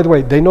 and by the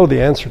way, they know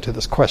the answer to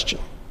this question,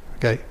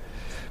 okay?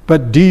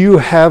 But do you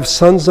have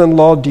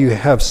sons-in-law? Do you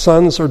have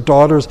sons or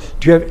daughters?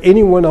 Do you have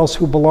anyone else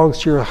who belongs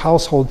to your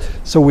household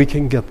so we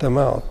can get them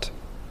out?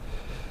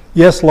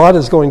 Yes, Lot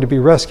is going to be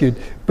rescued,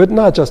 but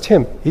not just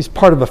him. He's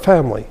part of a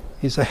family.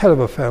 He's the head of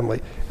a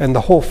family, and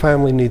the whole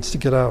family needs to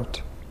get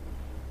out.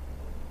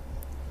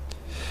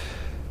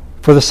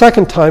 For the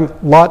second time,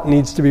 Lot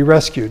needs to be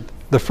rescued.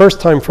 The first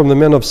time from the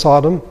men of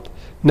Sodom.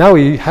 Now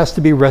he has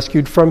to be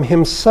rescued from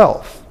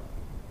himself.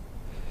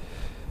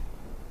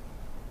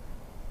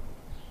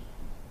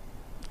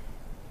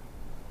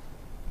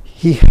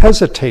 He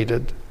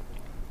hesitated.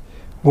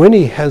 When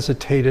he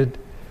hesitated,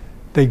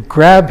 they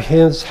grab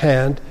his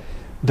hand,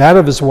 that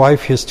of his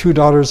wife, his two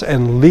daughters,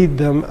 and lead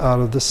them out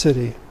of the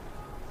city.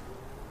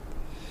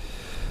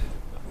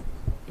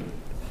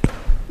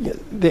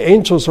 The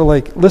angels are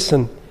like,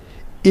 listen,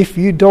 if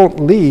you don't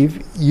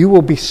leave, you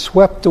will be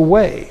swept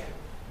away.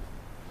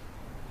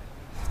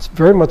 It's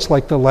very much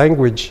like the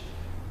language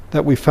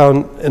that we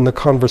found in the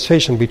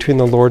conversation between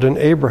the Lord and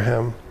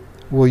Abraham.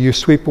 Will you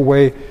sweep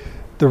away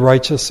the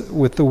righteous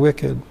with the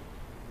wicked?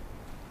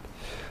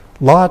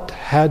 Lot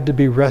had to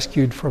be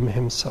rescued from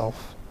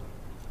himself.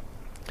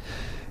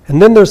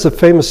 And then there's the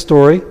famous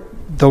story,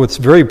 though it's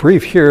very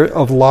brief here,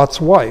 of Lot's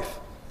wife.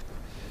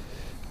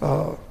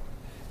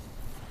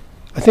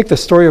 I think the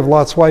story of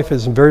Lot's wife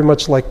is very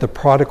much like the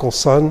prodigal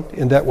son,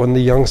 in that when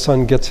the young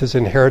son gets his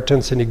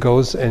inheritance and he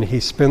goes and he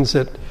spends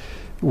it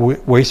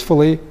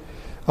wastefully,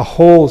 a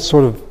whole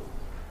sort of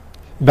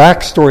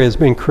backstory has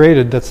been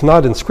created that's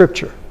not in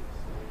Scripture.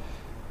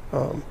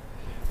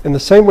 In the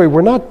same way,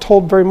 we're not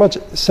told very much,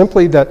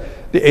 simply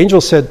that the angel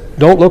said,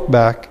 don't look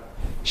back.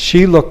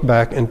 She looked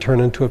back and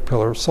turned into a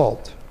pillar of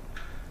salt.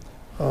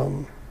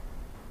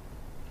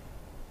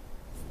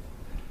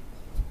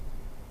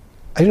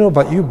 I don't know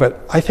about you, but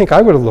I think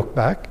I would have looked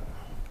back.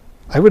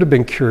 I would have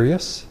been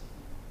curious.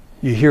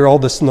 You hear all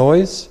this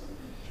noise.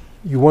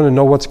 You want to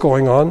know what's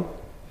going on.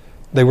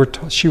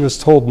 She was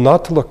told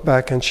not to look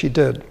back, and she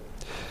did.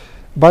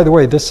 By the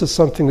way, this is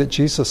something that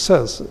Jesus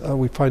says.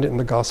 We find it in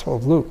the Gospel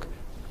of Luke.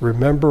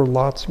 Remember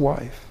Lot's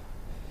wife.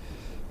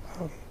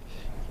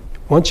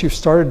 Once you've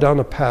started down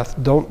a path,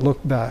 don't look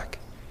back.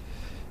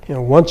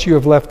 Once you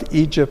have left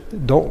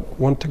Egypt, don't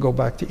want to go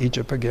back to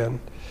Egypt again.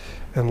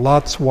 And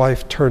Lot's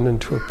wife turned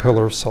into a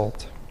pillar of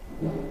salt.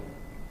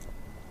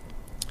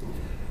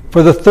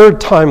 For the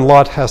third time,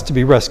 Lot has to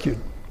be rescued.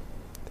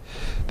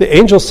 The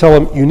angels tell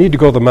him, you need to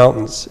go to the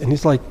mountains. And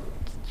he's like,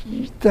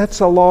 that's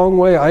a long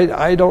way.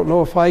 I don't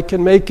know if I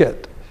can make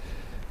it.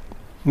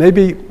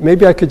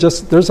 Maybe I could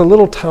just, there's a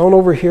little town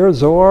over here,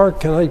 Zoar.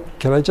 Can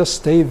I just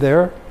stay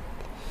there?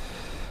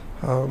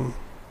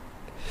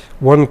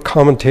 One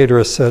commentator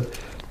has said,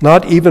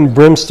 not even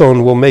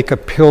brimstone will make a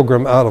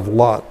pilgrim out of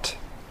Lot.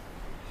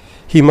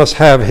 He must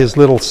have his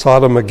little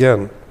Sodom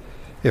again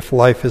if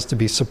life is to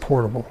be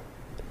supportable.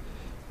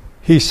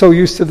 He's so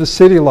used to the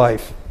city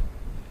life.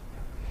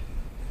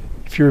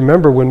 If you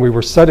remember when we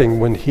were studying,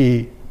 when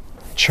he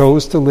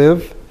chose to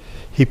live,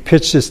 he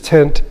pitched his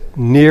tent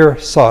near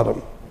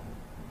Sodom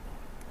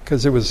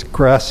because it was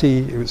grassy,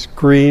 it was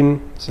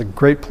green, it's a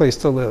great place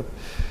to live.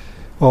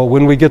 Well,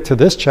 when we get to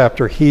this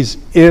chapter, he's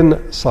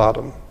in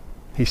Sodom.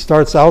 He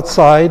starts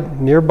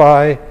outside,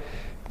 nearby,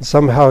 and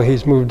somehow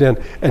he's moved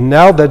in. And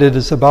now that it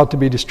is about to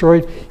be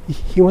destroyed,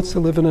 he wants to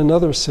live in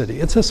another city.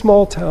 It's a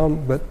small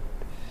town, but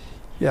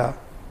yeah.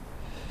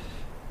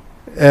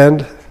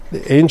 And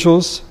the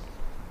angels,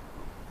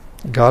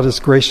 God is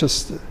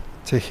gracious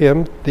to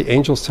him. The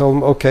angels tell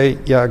him, okay,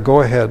 yeah,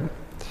 go ahead.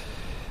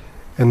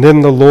 And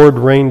then the Lord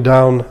rained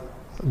down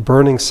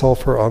burning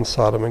sulfur on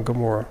Sodom and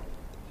Gomorrah.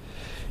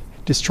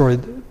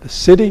 Destroyed the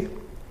city,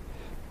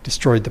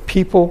 destroyed the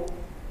people,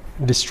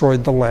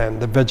 destroyed the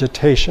land, the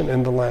vegetation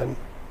in the land.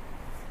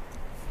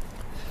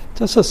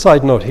 Just a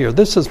side note here.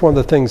 This is one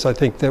of the things I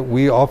think that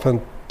we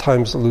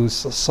oftentimes lose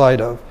sight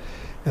of,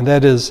 and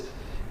that is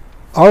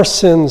our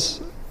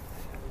sins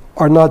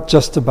are not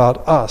just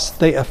about us.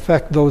 They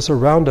affect those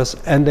around us,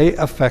 and they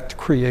affect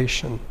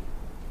creation.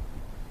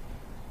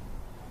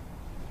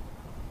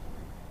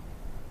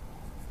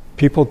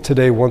 People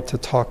today want to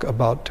talk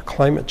about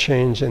climate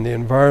change and the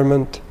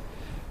environment.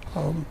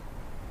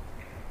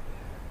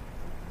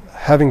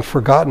 having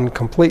forgotten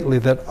completely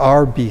that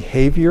our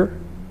behavior,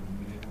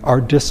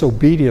 our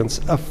disobedience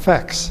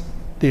affects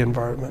the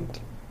environment.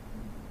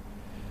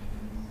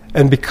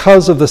 And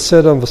because of the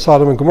sin of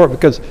Sodom and Gomorrah,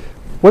 because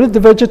what did the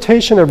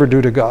vegetation ever do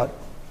to God?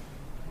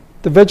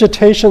 The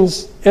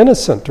vegetation's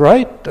innocent,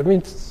 right? I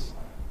mean, it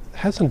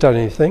hasn't done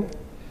anything.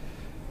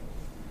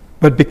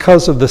 But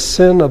because of the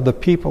sin of the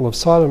people of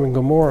Sodom and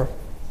Gomorrah,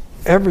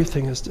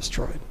 everything is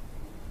destroyed.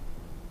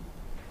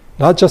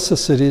 Not just the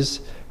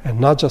cities and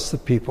not just the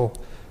people,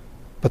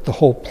 but the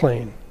whole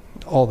plain,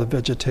 all the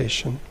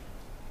vegetation.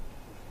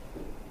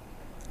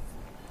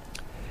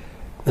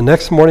 The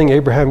next morning,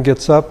 Abraham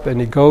gets up and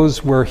he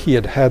goes where he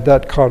had had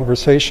that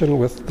conversation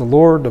with the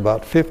Lord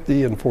about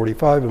 50 and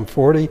 45 and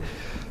 40.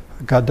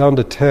 Got down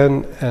to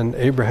 10, and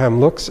Abraham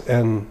looks,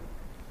 and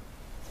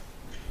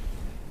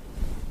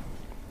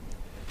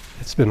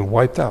it's been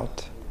wiped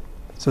out.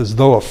 It's as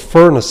though a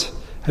furnace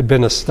had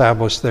been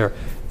established there.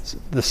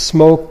 The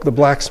smoke, the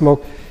black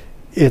smoke,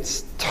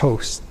 it's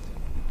toast.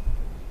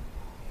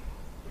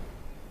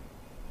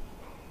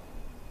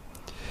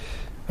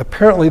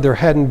 Apparently there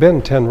hadn't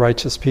been 10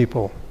 righteous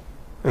people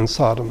in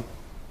Sodom.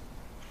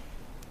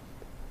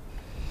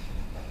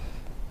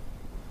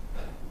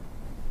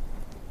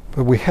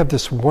 But we have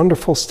this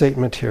wonderful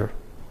statement here.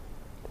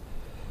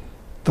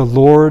 The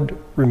Lord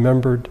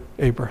remembered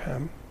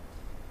Abraham.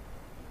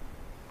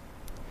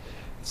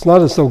 It's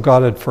not as though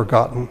God had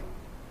forgotten.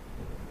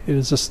 It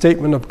is a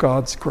statement of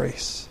God's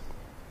grace.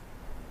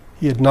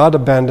 He had not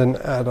abandoned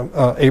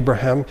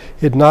Abraham.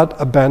 He had not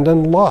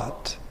abandoned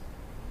Lot.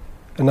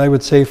 And I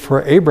would say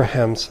for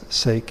Abraham's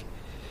sake,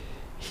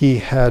 he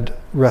had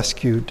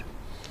rescued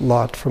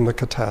Lot from the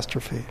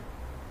catastrophe.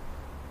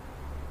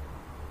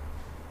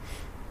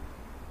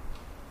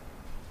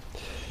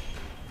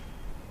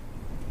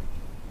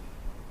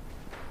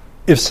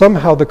 If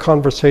somehow the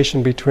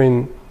conversation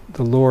between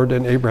the Lord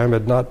and Abraham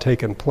had not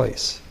taken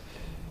place,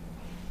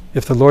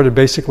 if the Lord had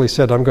basically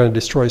said, I'm going to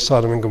destroy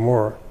Sodom and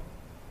Gomorrah,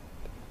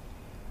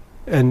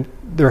 and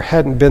there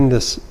hadn't been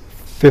this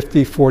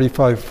 50,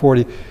 45,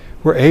 40,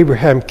 where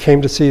Abraham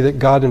came to see that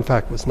God, in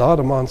fact, was not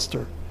a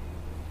monster,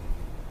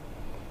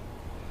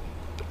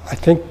 I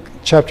think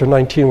chapter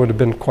 19 would have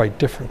been quite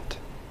different.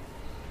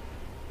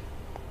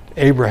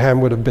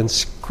 Abraham would have been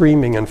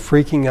screaming and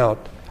freaking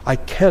out, I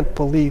can't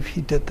believe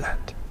he did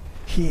that.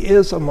 He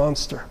is a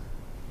monster.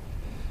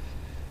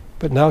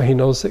 But now he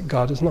knows that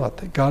God is not,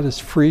 that God is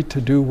free to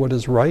do what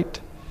is right,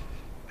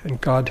 and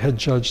God had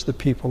judged the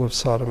people of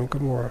Sodom and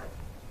Gomorrah.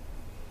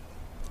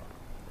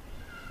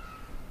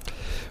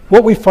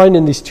 What we find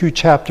in these two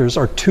chapters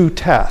are two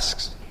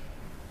tasks.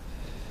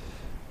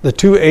 The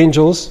two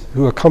angels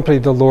who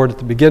accompanied the Lord at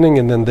the beginning,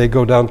 and then they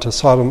go down to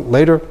Sodom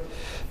later,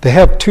 they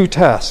have two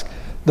tasks.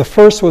 The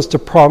first was to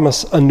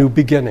promise a new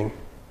beginning,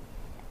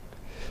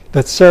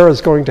 that Sarah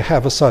is going to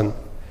have a son.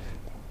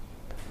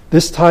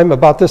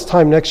 About this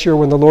time next year,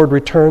 when the Lord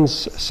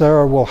returns,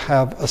 Sarah will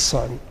have a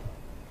son.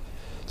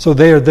 So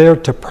they are there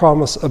to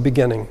promise a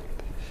beginning.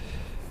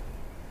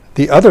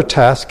 The other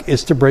task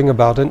is to bring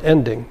about an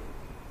ending.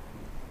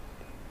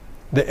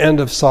 The end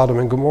of Sodom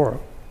and Gomorrah.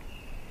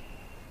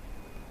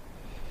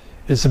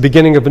 It's the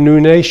beginning of a new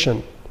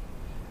nation.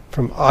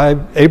 From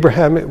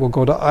Abraham, it will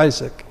go to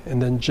Isaac,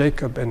 and then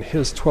Jacob and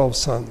his 12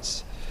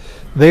 sons.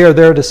 They are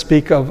there to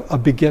speak of a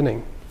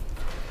beginning,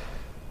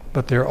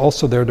 but they're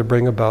also there to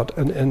bring about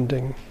an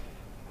ending.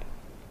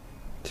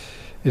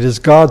 It is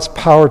God's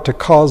power to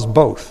cause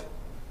both,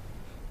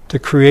 to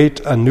create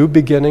a new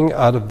beginning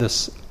out of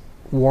this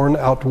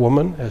worn-out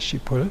woman, as she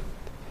put it,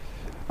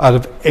 out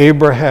of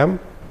Abraham.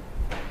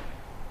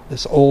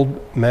 This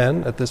old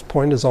man at this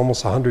point is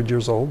almost 100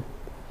 years old.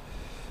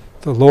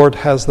 The Lord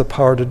has the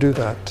power to do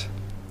that.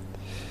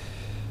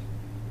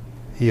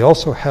 He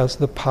also has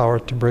the power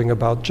to bring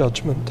about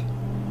judgment.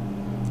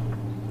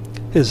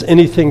 Is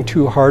anything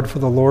too hard for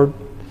the Lord?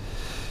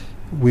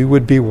 We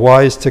would be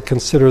wise to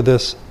consider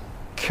this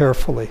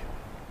carefully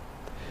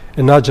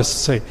and not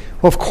just say,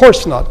 well, of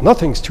course not.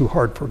 Nothing's too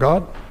hard for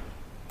God.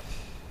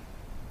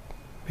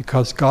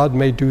 Because God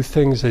may do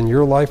things in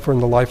your life or in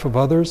the life of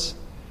others.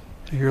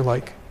 You're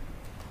like,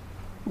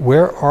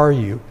 where are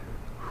you?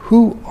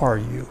 Who are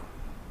you?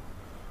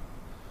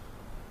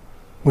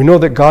 We know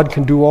that God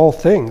can do all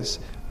things.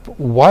 But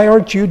why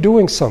aren't you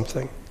doing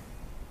something?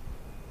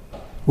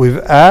 We've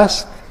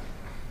asked,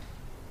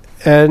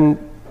 and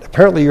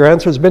apparently your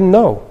answer has been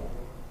no.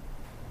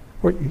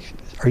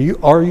 Are you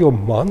a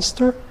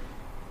monster?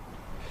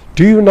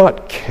 Do you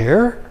not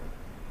care?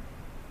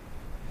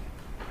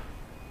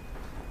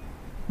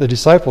 The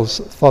disciples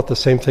thought the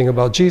same thing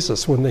about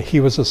Jesus when he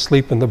was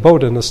asleep in the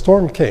boat and the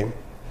storm came.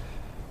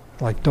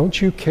 Like, don't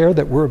you care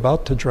that we're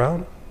about to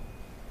drown?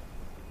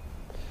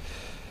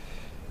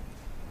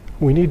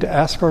 We need to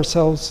ask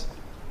ourselves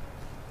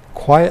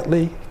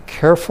quietly,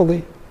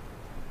 carefully,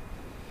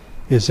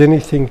 is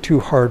anything too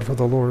hard for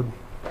the Lord?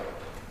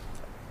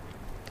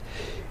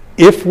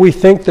 If we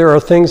think there are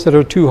things that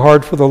are too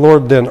hard for the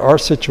Lord, then our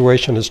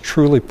situation is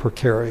truly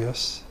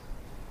precarious.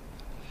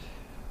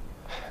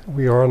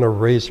 We are on a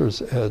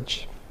razor's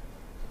edge.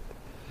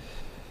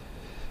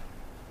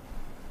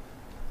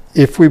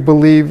 If we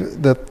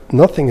believe that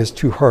nothing is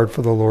too hard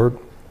for the Lord,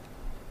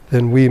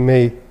 then we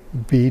may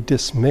be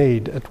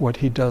dismayed at what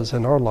he does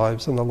in our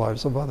lives and the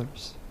lives of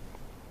others.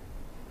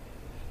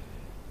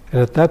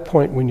 And at that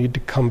point, we need to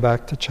come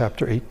back to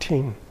chapter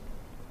 18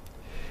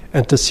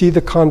 and to see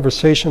the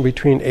conversation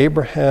between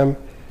Abraham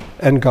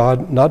and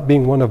God not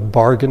being one of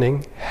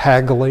bargaining,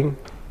 haggling,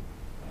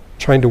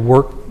 trying to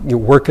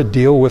work a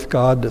deal with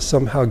God to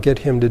somehow get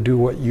him to do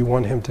what you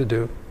want him to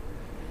do.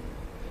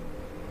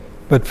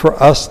 But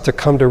for us to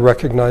come to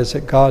recognize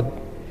that God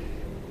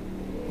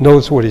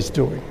knows what he's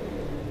doing.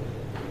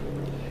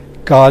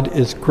 God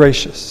is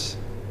gracious.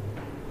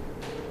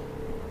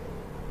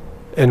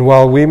 And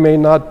while we may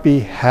not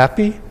be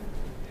happy,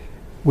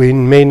 we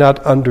may not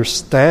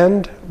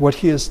understand what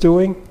he is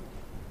doing,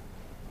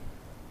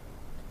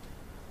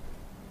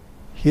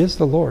 he is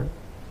the Lord.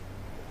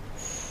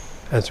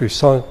 As we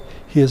saw,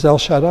 he is El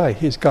Shaddai,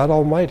 he is God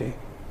Almighty.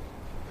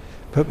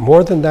 But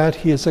more than that,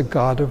 he is a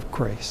God of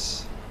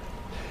grace.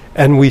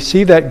 And we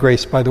see that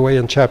grace, by the way,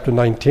 in chapter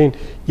 19.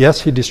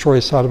 Yes, he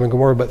destroys Sodom and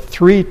Gomorrah, but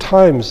 3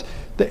 times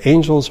the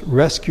angels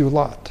rescue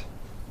Lot.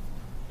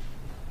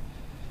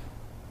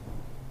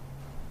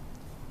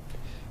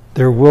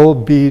 There will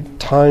be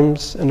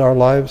times in our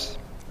lives,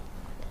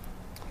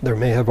 there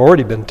may have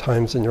already been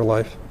times in your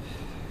life,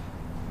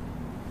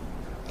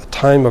 a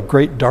time of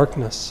great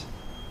darkness.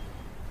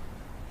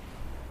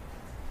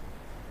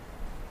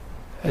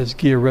 As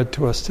Gia read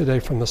to us today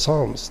from the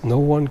Psalms, no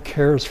one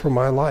cares for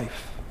my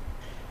life.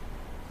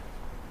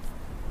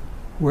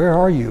 Where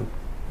are you?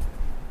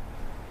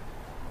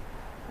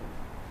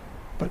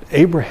 But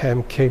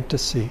Abraham came to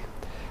see,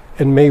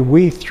 and may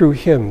we through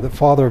him, the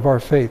father of our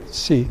faith,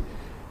 see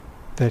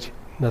that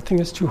nothing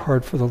is too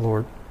hard for the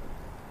Lord,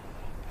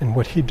 and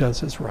what he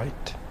does is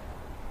right.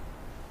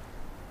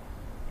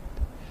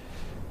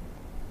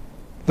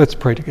 Let's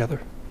pray together.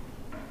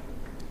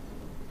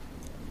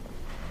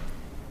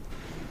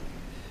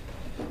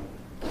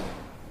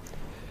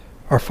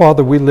 Our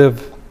Father, we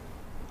live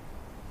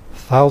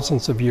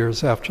thousands of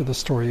years after the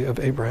story of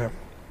Abraham.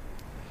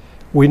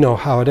 We know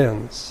how it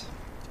ends.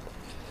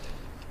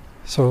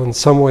 So in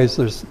some ways,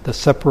 the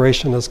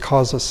separation has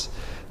caused us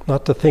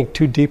not to think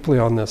too deeply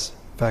on this.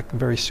 In fact,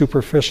 very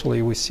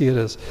superficially, we see it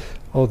as,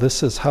 oh,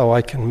 this is how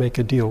I can make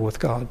a deal with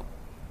God.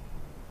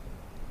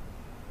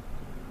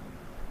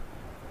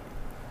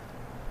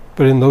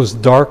 But in those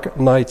dark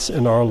nights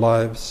in our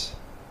lives,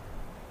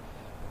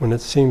 when it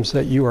seems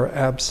that you are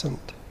absent,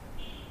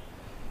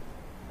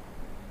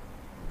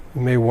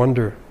 we may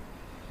wonder,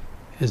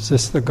 is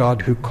this the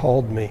God who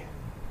called me?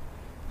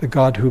 The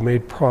God who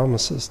made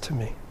promises to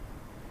me?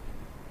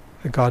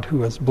 The God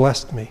who has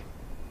blessed me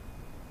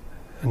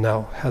and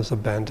now has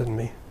abandoned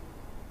me?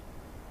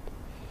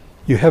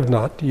 You have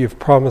not. You've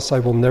promised I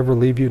will never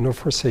leave you nor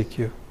forsake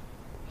you.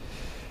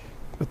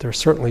 But there are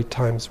certainly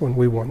times when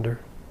we wonder.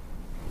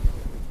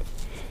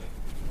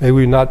 May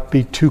we not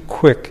be too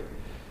quick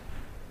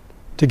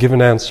to give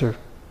an answer.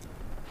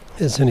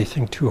 Is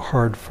anything too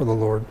hard for the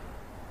Lord?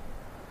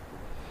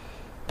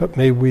 But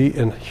may we,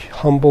 in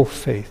humble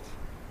faith,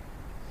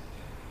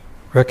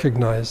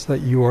 recognize that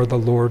you are the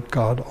Lord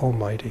God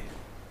Almighty.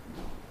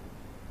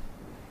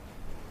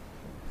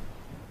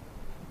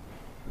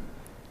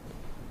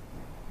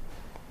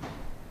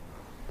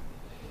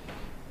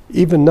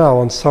 Even now,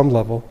 on some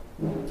level,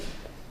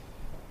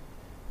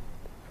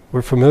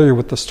 we're familiar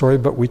with the story,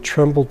 but we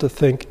tremble to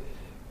think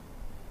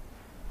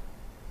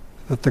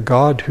that the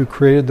God who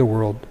created the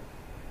world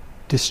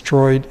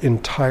destroyed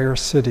entire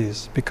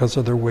cities because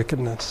of their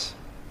wickedness.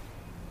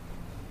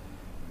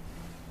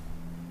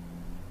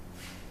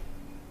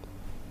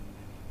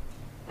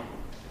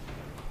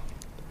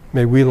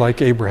 May we,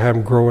 like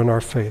Abraham, grow in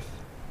our faith.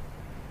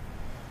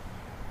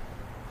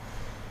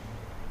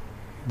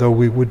 Though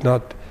we would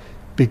not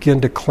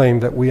begin to claim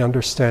that we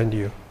understand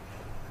you,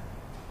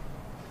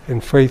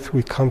 in faith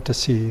we come to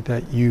see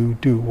that you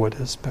do what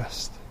is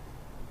best.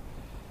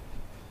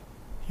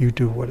 You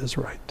do what is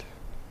right.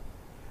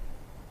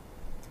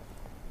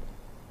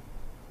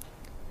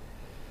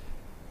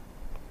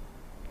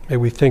 May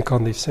we think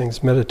on these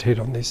things, meditate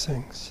on these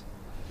things,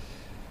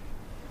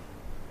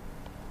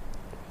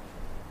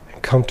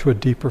 and come to a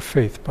deeper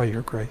faith by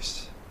your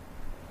grace.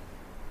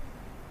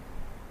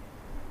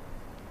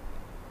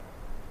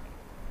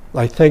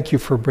 I thank you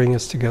for bringing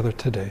us together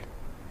today.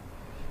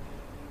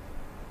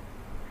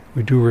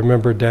 We do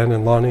remember Dan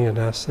and Lonnie and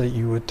ask that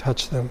you would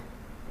touch them.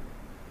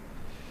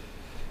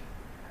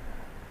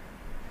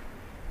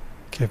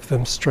 Give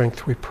them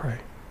strength, we pray.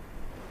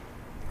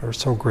 We're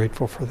so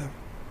grateful for them.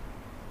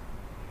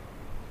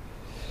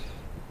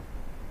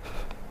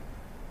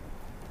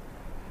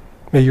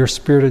 May your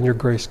Spirit and your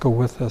grace go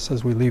with us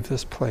as we leave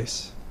this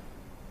place.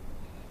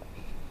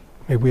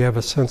 May we have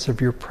a sense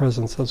of your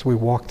presence as we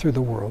walk through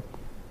the world.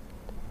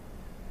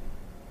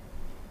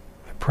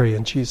 I pray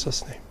in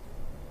Jesus' name.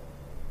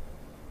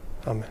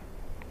 Amen.